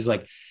clocks it and he's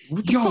like,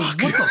 what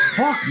the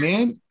fuck,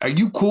 man? Are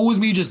you cool with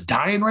me just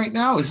dying right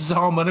now? Is this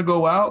how I'm going to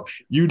go out?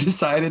 You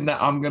decided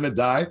that I'm going to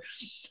die?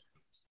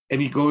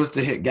 And he goes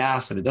to hit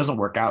Gas and it doesn't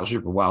work out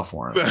super well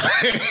for him.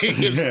 He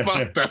gets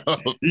fucked up.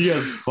 He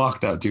gets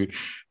fucked up, dude.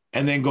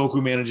 And then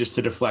Goku manages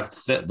to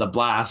deflect the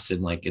blast,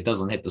 and like it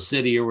doesn't hit the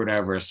city or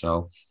whatever.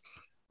 So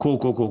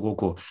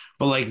cool.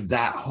 But like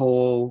that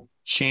whole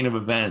chain of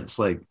events,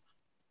 like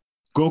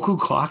Goku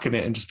clocking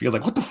it and just being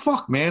like, what the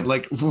fuck, man?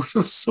 Like, it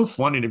was so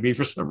funny to me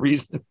for some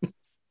reason.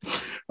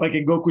 Like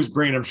in Goku's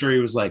brain, I'm sure he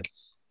was like,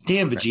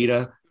 damn,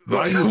 Vegeta,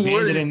 why are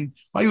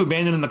you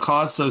abandoning the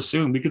cause so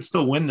soon? We could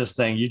still win this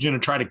thing. You're going to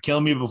try to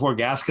kill me before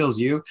Gas kills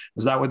you?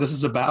 Is that what this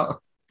is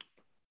about?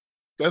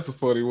 That's a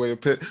funny way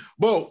of put.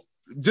 Well,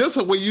 just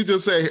when you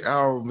just say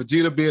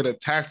Vegeta being a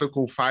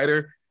tactical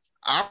fighter,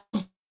 I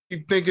was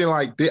thinking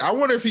like, I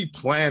wonder if he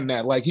planned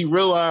that. Like he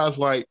realized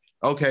like,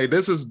 okay,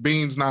 this is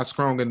Beam's not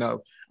strong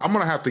enough. I'm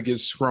going to have to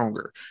get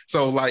stronger.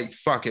 So like,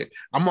 fuck it.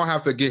 I'm going to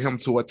have to get him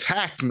to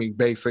attack me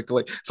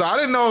basically. So I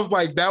didn't know if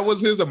like that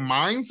was his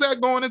mindset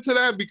going into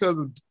that,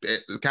 because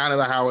it's kind of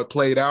how it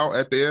played out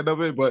at the end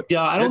of it. But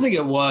yeah, I don't think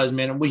it was,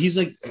 man. He's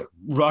like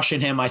rushing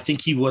him. I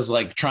think he was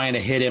like trying to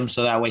hit him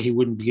so that way he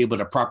wouldn't be able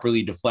to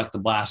properly deflect the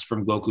blast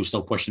from Goku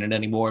still pushing it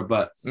anymore.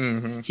 But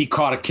he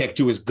caught a kick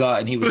to his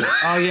gut and he was like,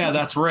 oh yeah,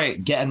 that's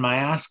right. Getting my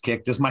ass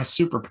kicked is my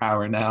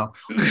superpower now.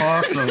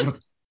 Awesome.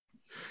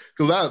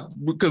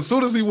 Because as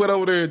soon as he went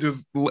over there,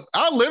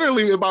 I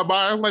literally in my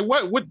mind, I was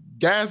like, what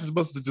Gas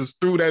must have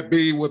just threw that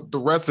beam with the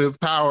rest of his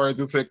power and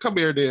just said, come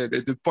here, then.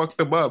 It just fucked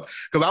him up.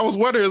 Because I was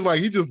wondering, like,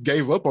 he just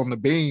gave up on the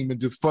beam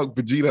and just fucked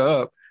Vegeta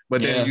up.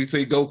 But then you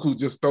see Goku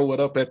just throw it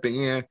up at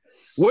the end,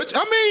 which,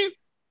 I mean,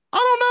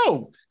 I don't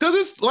know. Because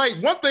it's like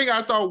one thing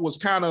I thought was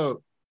kind of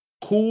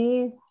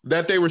cool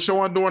that they were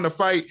showing during the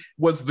fight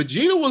was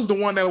Vegeta was the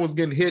one that was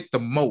getting hit the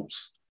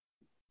most.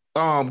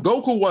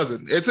 Goku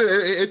wasn't. It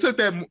took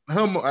that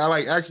him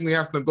like actually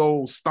have to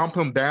go stomp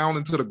him down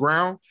into the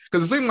ground,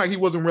 because it seemed like he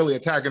wasn't really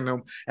attacking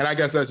him, and I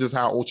guess that's just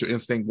how Ultra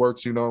Instinct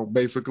works,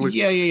 basically.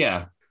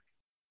 Yeah.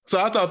 So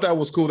I thought that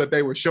was cool that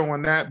they were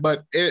showing that,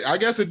 but I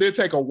guess it did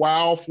take a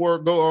while for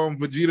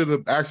Vegeta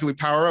to actually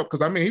power up,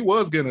 because I mean he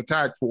was getting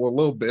attacked for a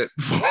little bit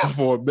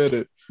for a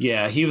minute.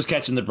 Yeah, he was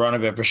catching the brunt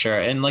of it for sure.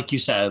 And like you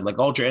said, like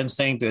Ultra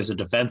Instinct is a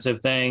defensive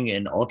thing,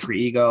 and Ultra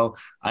Ego,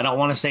 I don't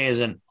want to say is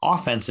an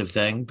offensive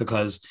thing,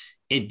 because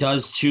it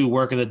does too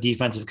work in the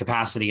defensive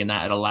capacity in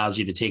that it allows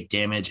you to take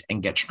damage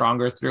and get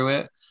stronger through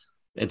it.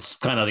 It's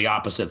kind of the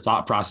opposite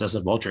thought process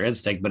of Ultra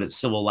Instinct, but it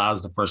still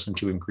allows the person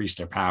to increase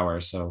their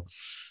power. So,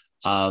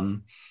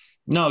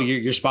 no,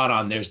 you're spot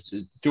on. There's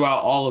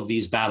throughout all of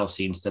these battle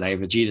scenes today,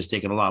 Vegeta's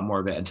taking a lot more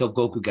of it until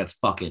Goku gets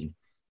fucking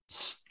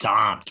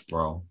stomped,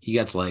 bro. He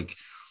gets like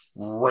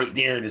right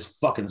there in his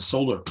fucking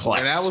solar plex.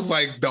 And that was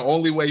like the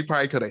only way he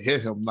probably could have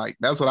hit him. Like,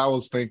 that's what I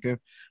was thinking.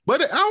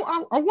 But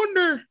I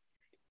wonder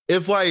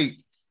if like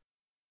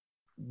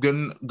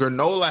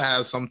Granola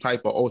has some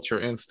type of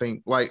Ultra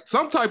Instinct, like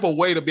some type of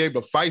way to be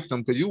able to fight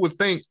them, because you would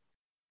think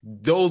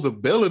those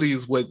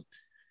abilities would,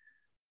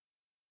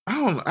 I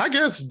don't know, I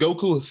guess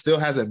Goku still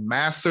hasn't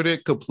mastered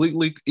it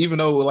completely, even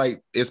though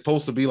like it's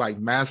supposed to be like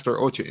master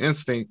Ultra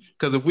Instinct.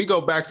 Because if we go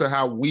back to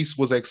how Whis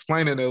was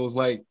explaining, it was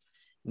like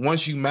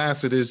once you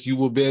master this, you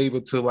will be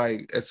able to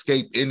like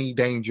escape any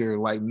danger,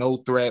 like no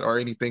threat or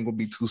anything will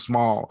be too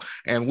small.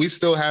 And we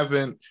still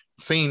haven't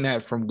seen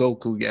that from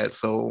Goku yet.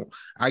 So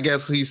I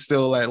guess he's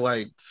still at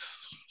like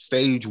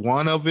stage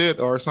 1 of it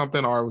or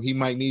something, or he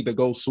might need to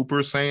go Super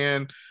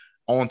Saiyan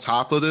on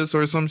top of this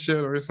or some shit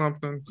or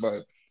something.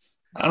 But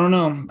I don't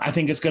know. I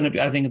think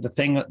the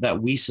thing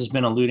that Whis has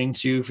been alluding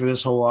to for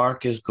this whole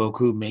arc is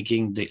Goku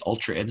making the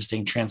Ultra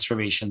Instinct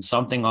transformation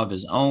something of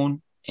his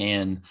own.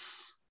 And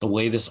the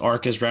way this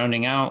arc is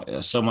rounding out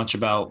is so much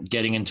about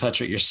getting in touch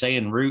with your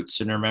Saiyan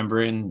roots and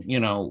remembering,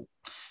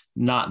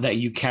 not that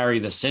you carry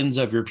the sins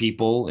of your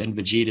people in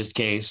Vegeta's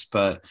case,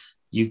 but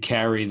you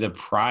carry the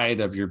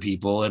pride of your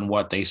people and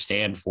what they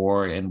stand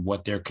for and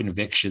what their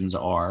convictions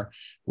are,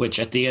 which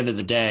at the end of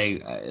the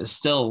day is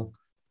still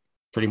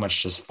pretty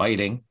much just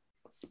fighting,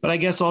 but I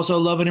guess also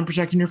loving and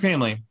protecting your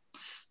family.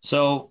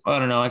 So I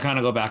don't know. I kind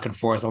of go back and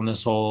forth on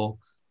this whole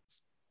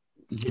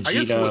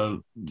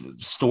Vegeta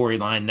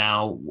storyline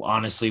now,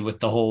 honestly, with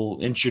the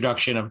whole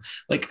introduction of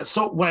like,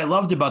 so what I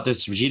loved about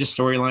this Vegeta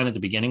storyline at the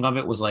beginning of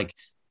it was like,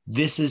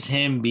 this is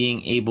him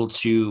being able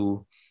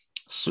to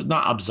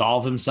not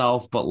absolve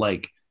himself, but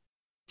like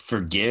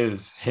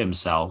forgive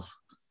himself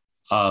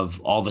of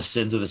all the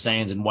sins of the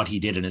Saiyans and what he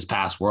did in his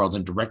past world,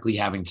 and directly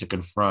having to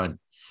confront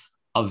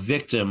a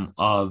victim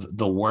of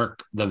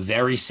the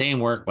very same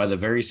work by the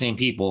very same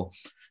people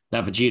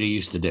that Vegeta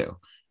used to do.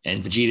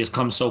 And Vegeta's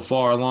come so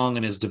far along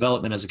in his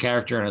development as a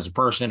character and as a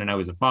person, and now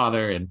he's a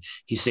father, and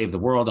he saved the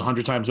world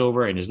 100 times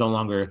over and is no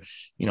longer,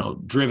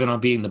 driven on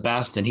being the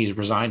best. And he's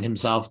resigned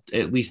himself,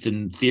 at least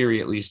in theory,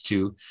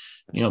 to,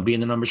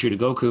 being the number 2 to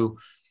Goku.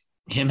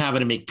 Him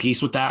having to make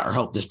peace with that or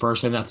help this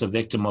person that's a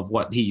victim of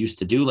what he used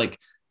to do. Like,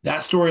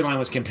 that storyline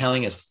was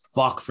compelling as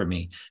fuck for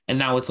me. And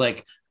now it's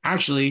like,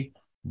 actually,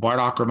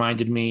 Bardock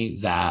reminded me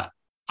that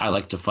I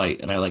like to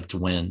fight and I like to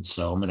win.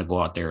 So I'm going to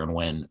go out there and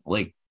win.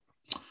 Like,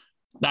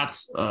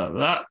 that's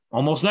that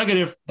almost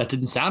negative. That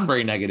didn't sound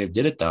very negative,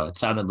 did it, though? It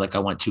sounded like I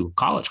went to a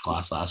college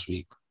class last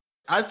week.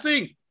 I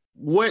think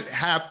what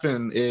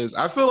happened is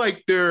I feel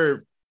like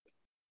they're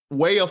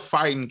way of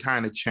fighting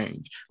kind of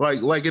changed.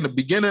 Like in the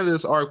beginning of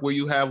this arc where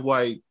you have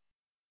like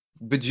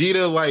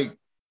Vegeta like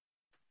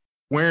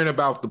worrying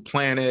about the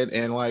planet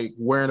and like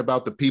worrying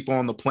about the people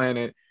on the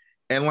planet.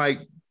 And like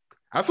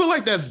I feel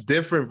like that's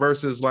different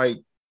versus like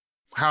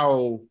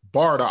how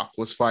Bardock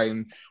was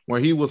fighting, where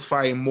he was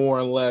fighting more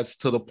or less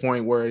to the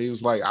point where he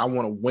was like, I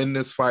want to win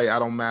this fight. I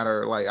don't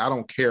matter. Like, I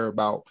don't care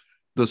about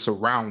the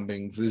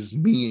surroundings. It's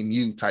me and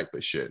you type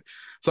of shit.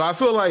 So I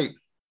feel like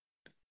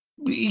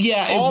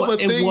all the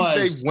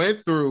things they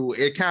went through,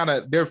 it kind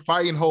of their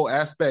fighting whole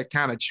aspect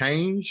kind of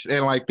changed.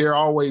 And like they're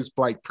always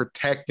like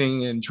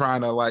protecting and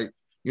trying to like,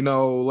 you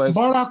know,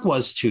 Bardock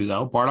was too,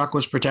 though. Bardock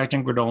was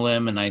protecting Granola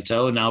and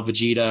Naito. Now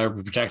Vegeta are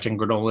protecting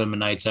Granola and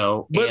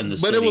Naito and the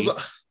city.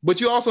 But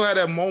you also had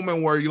that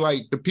moment where you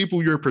like the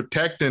people you're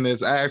protecting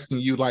is asking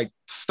you like,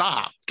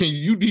 stop.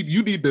 You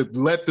need to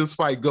let this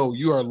fight go.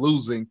 You are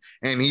losing.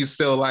 And he's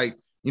still like,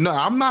 you know,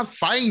 I'm not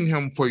fighting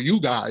him for you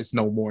guys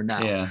no more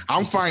now. Yeah,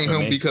 I'm fighting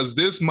him because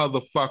this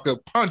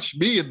motherfucker punched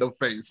me in the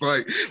face.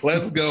 Like,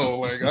 let's go.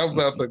 Like, I'm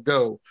about to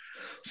go.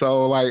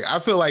 So like I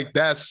feel like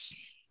that's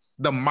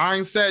the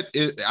mindset.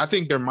 I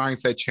think their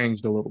mindset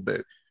changed a little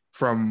bit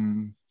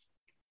from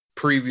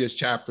previous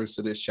chapters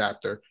to this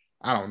chapter.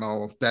 I don't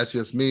know if that's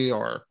just me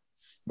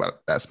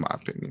but that's my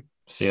opinion.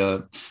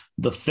 So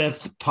the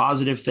fifth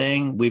positive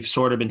thing, we've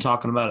sort of been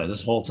talking about it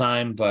this whole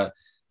time, but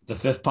the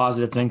fifth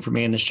positive thing for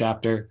me in this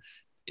chapter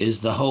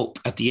is the hope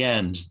at the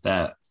end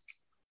that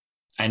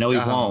I know he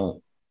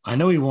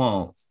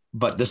won't,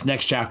 but this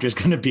next chapter is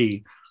going to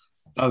be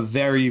a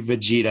very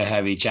Vegeta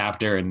heavy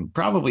chapter and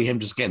probably him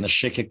just getting the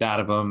shit kicked out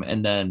of him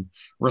and then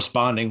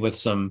responding with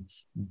some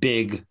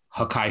big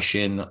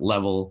Hakaishin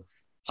level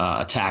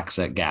attacks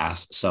at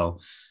Gas.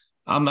 So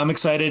I'm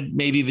excited.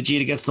 Maybe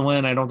Vegeta gets the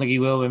win. I don't think he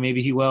will, but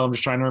maybe he will. I'm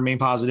just trying to remain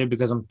positive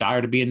because I'm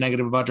tired of being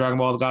negative about Dragon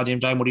Ball all the goddamn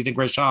time. What do you think,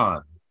 Ray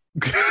Sean?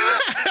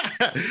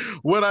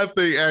 What I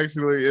think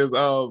actually is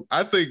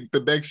I think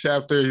the next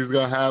chapter he's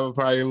gonna have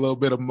probably a little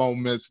bit of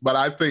moments, but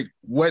I think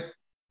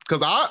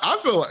because I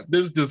feel like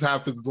this just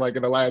happens like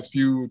in the last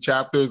few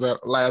chapters or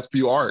last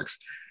few arcs.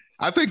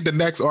 I think the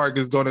next arc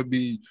is gonna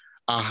be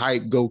a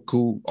hype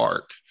Goku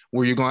arc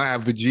where you're going to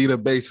have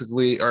Vegeta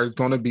basically, or it's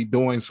going to be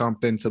doing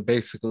something to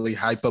basically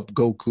hype up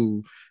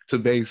Goku to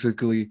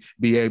basically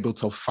be able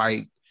to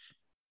fight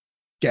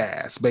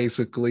Gas,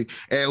 basically.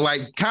 And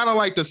like, kind of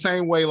like the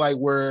same way, like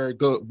where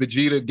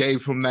Vegeta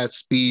gave him that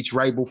speech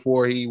right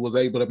before he was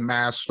able to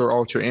master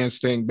Ultra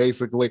Instinct.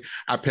 Basically,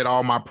 I put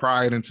all my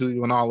pride into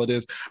you and all of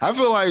this. I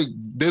feel like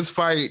this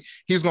fight,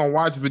 he's going to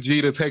watch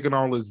Vegeta taking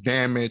all his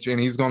damage and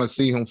he's going to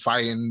see him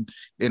fighting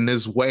in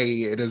this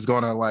way. It is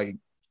going to like,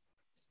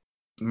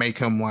 make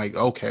him like,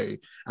 okay,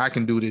 I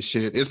can do this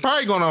shit. It's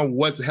probably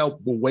gonna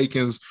help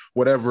awakens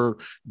whatever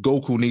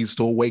Goku needs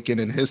to awaken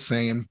in his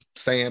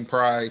Saiyan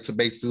pride to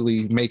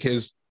basically make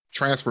his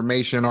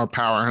transformation or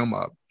power him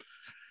up.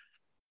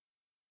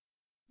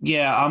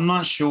 Yeah, I'm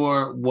not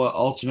sure what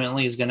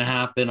ultimately is going to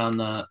happen on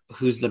the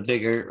who's the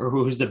bigger or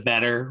who's the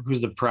better,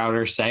 who's the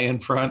prouder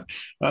Saiyan front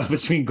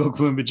between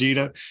Goku and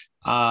Vegeta.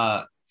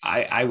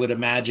 I would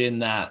imagine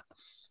that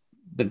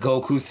the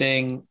Goku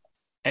thing,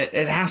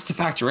 it has to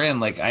factor in.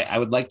 Like, I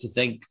would like to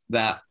think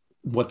that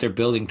what they're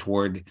building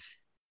toward,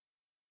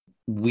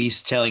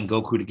 Whis telling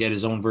Goku to get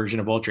his own version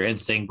of Ultra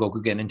Instinct,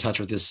 Goku getting in touch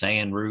with his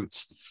Saiyan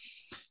roots.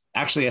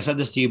 Actually, I said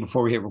this to you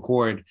before we hit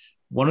record.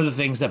 One of the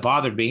things that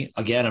bothered me,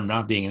 again, I'm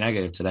not being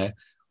negative today.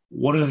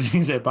 One of the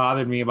things that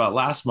bothered me about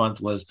last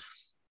month was,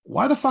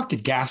 why the fuck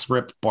did Gas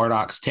rip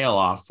Bardock's tail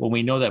off when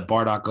we know that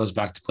Bardock goes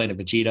back to Planet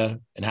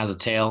Vegeta and has a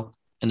tail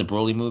in the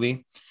Broly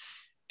movie?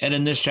 And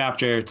in this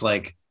chapter, it's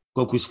like,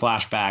 Goku's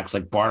flashbacks,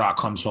 like Bardock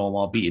comes home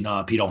all beaten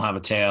up. He don't have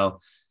a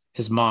tail.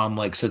 His mom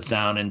like sits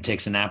down and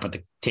takes a nap at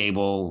the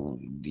table.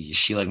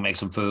 She like makes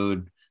some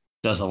food,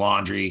 does the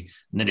laundry,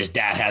 and then his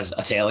dad has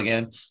a tail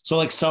again. So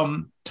like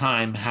some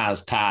time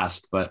has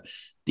passed, but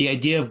the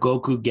idea of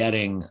Goku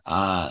getting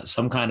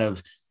some kind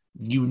of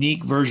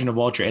unique version of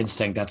Ultra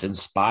Instinct that's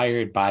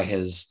inspired by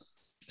his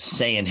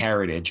Saiyan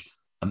heritage.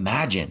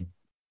 Imagine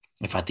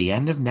if at the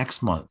end of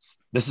next month,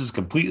 this is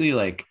completely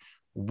like,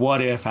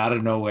 what if out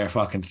of nowhere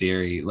fucking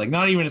theory, like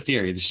not even a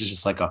theory. This is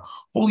just like a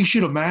holy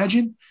shit,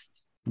 imagine,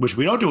 which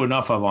we don't do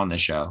enough of on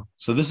this show.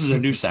 So this is a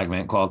new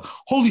segment called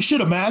Holy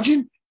Shit,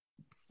 Imagine.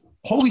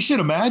 Holy shit,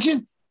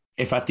 imagine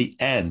if at the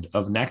end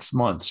of next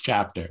month's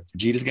chapter,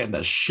 Vegeta's getting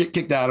the shit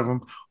kicked out of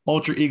him.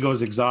 Ultra Ego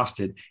is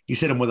exhausted.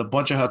 He's hit him with a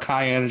bunch of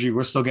Hakai energy.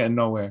 We're still getting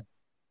nowhere.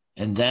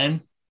 And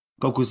then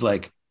Goku's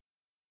like,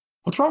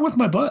 what's wrong with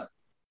my butt?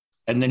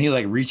 And then he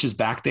like reaches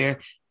back there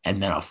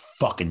and then a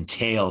fucking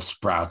tail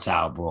sprouts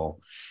out, bro.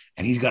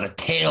 And he's got a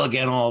tail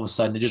again all of a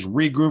sudden. It just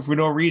regrew for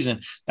no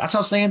reason. That's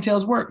how Saiyan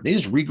tails work. They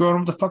just regrow them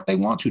what the fuck they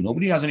want to.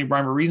 Nobody has any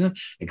rhyme or reason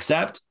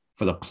except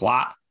for the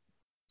plot.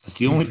 That's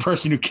the only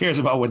person who cares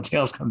about when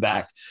tails come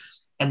back.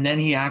 And then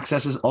he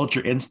accesses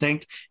Ultra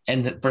Instinct.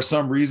 And for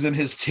some reason,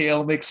 his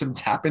tail makes him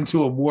tap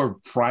into a more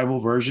primal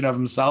version of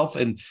himself.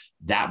 And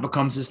that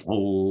becomes this,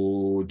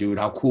 oh, dude,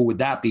 how cool would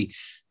that be?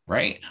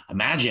 right?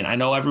 Imagine, I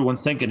know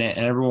everyone's thinking it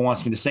and everyone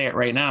wants me to say it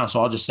right now.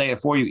 So I'll just say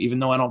it for you, even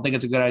though I don't think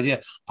it's a good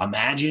idea.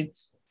 Imagine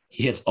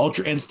he hits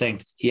Ultra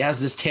Instinct. He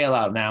has this tail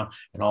out now,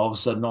 and all of a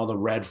sudden, all the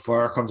red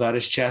fur comes out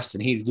his chest,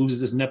 and he loses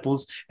his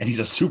nipples, and he's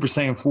a Super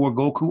Saiyan 4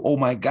 Goku. Oh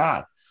my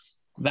God,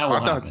 that will I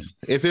thought happen.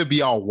 if it'd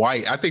be all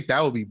white, I think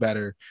that would be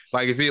better.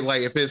 Like if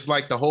it's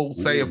like the whole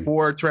Saiyan Ooh,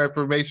 4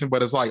 transformation,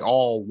 but it's like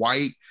all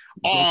white.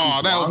 Goku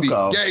Oh, that would be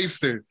Blanco.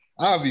 gangster.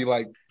 I'd be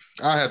like,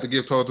 I had to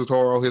give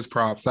Totoro his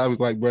props. I was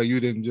like, bro, you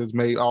didn't just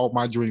make all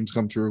my dreams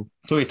come true.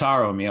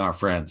 Toyotaro and me are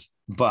friends,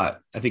 but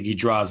I think he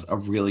draws a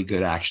really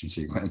good action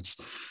sequence.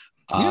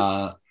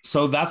 Yeah,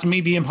 So that's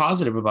me being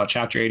positive about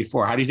chapter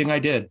 84. How do you think I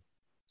did?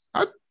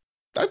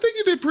 I I think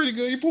you did pretty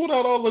good. You pulled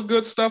out all the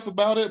good stuff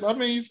about it. I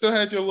mean, you still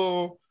had your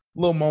little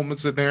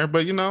moments in there,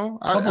 but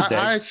Couple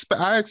digs.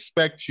 I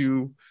expect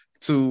you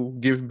to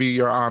give me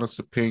your honest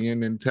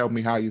opinion and tell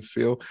me how you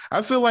feel.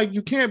 I feel like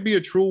you can't be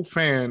a true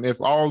fan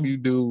if all you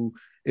do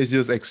is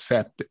just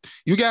accept it.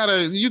 You're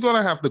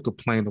gonna have to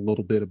complain a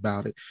little bit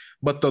about it.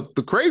 But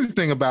the crazy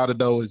thing about it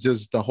though is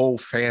just the whole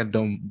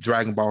fandom,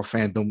 Dragon Ball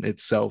fandom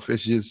itself.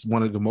 It's just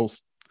one of the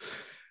most,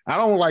 I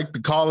don't like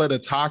to call it a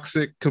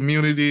toxic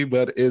community,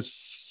 but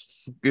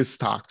it's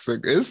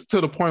toxic. It's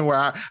to the point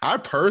where I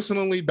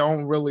personally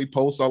don't really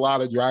post a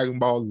lot of Dragon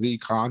Ball Z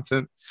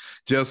content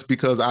just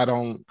because I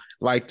don't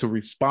like to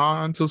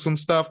respond to some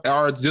stuff,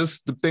 or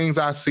just the things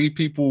I see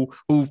people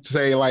who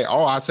say like,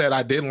 oh, I said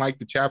I didn't like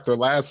the chapter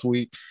last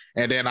week,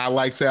 and then I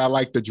like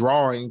the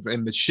drawings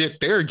and the shit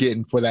they're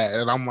getting for that,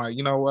 and I'm like,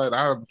 you know what,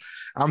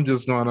 I'm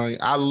just gonna,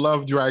 I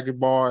love Dragon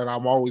Ball and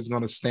I'm always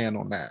gonna stand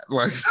on that.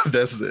 Like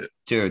that's it.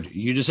 Dude,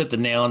 you just hit the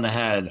nail on the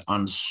head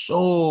on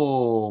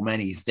so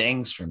many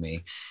things for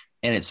me.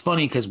 And it's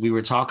funny because we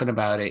were talking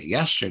about it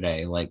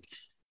yesterday. Like,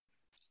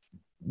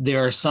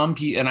 there are some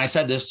people, and I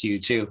said this to you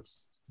too.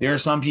 There are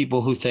some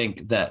people who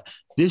think that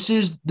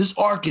this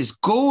arc is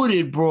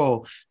goated,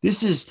 bro.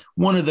 This is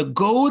one of the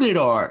goated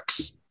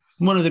arcs,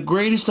 one of the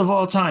greatest of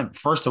all time.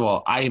 First of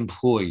all, I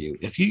implore you,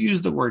 if you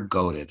use the word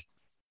goated,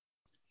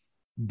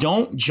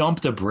 don't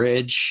jump the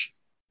bridge,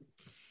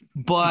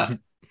 but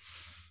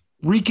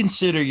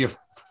reconsider your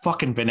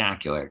fucking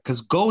vernacular,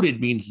 because goated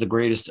means the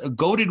greatest.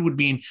 Goated would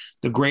mean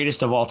the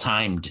greatest of all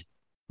timed,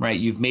 right?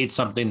 You've made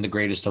something the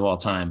greatest of all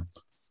time.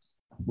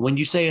 When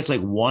you say it's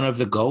like one of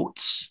the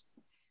goats,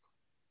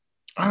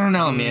 I don't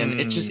know, man.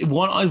 It's just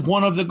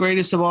one of the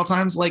greatest of all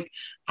times. Like,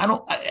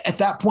 at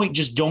that point,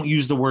 just don't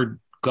use the word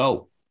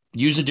goat.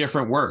 Use a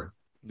different word.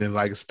 Then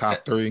like it's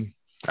top three.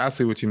 I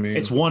see what you mean.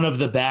 It's one of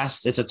the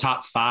best. It's a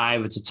top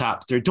 5. It's a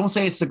top 3. Don't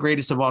say it's the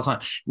greatest of all time.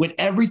 When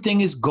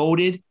everything is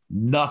goated,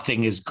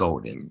 nothing is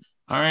goated.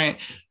 All right.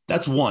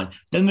 That's one.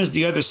 Then there's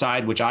the other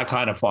side, which I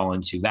kind of fall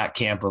into, that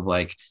camp of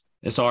like,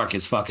 this arc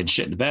is fucking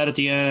shit in the bed at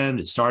the end.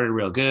 It started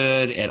real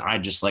good, and I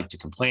just like to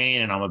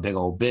complain, and I'm a big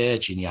old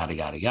bitch, and yada,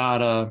 yada,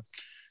 yada.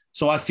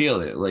 So I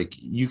feel it. Like,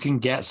 you can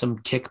get some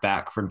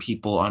kickback from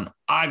people on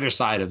either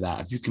side of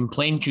that. If you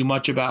complain too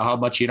much about how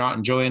much you're not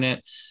enjoying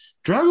it,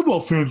 Dragon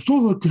Ball fans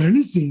don't like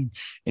anything.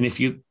 And if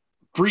you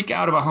freak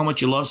out about how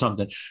much you love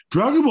something,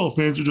 Dragon Ball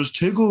fans will just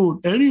take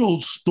on any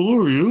old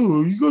story.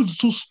 Oh, you guys are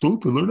so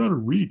stupid. Learn how to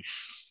read.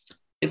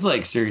 It's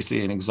like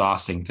seriously an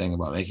exhausting thing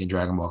about making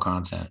Dragon Ball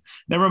content.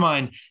 Never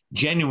mind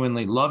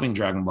genuinely loving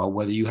Dragon Ball,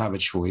 whether you have a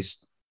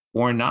choice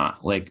or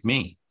not. Like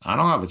me, I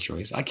don't have a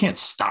choice. I can't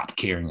stop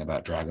caring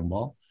about Dragon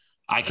Ball.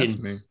 I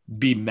can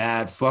be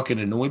mad, fucking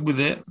annoyed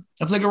with it.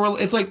 It's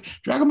like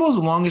Dragon Ball is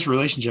the longest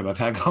relationship I've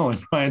had going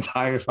my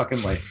entire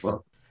fucking life,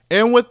 bro.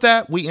 And with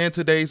that, we end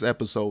today's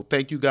episode.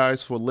 Thank you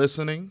guys for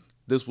listening.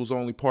 This was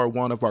only part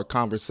 1 of our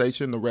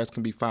conversation. The rest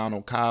can be found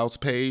on Kyle's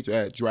page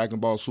at Dragon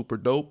Ball Super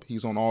Dope.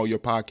 He's on all your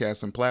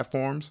podcasting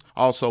platforms.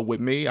 Also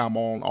with me, I'm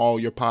on all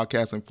your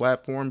podcasting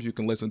platforms. You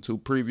can listen to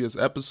previous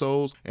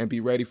episodes and be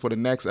ready for the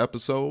next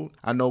episode.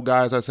 I know,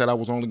 guys, I said I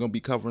was only going to be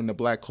covering the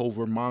Black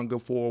Clover manga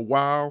for a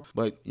while,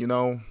 but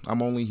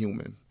I'm only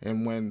human.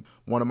 And when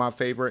one of my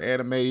favorite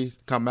animes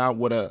come out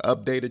with an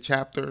updated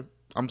chapter,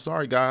 I'm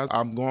sorry, guys,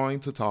 I'm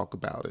going to talk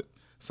about it.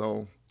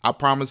 So I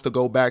promise to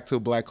go back to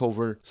Black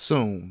Clover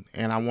soon.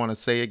 And I want to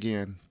say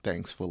again,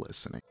 thanks for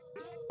listening.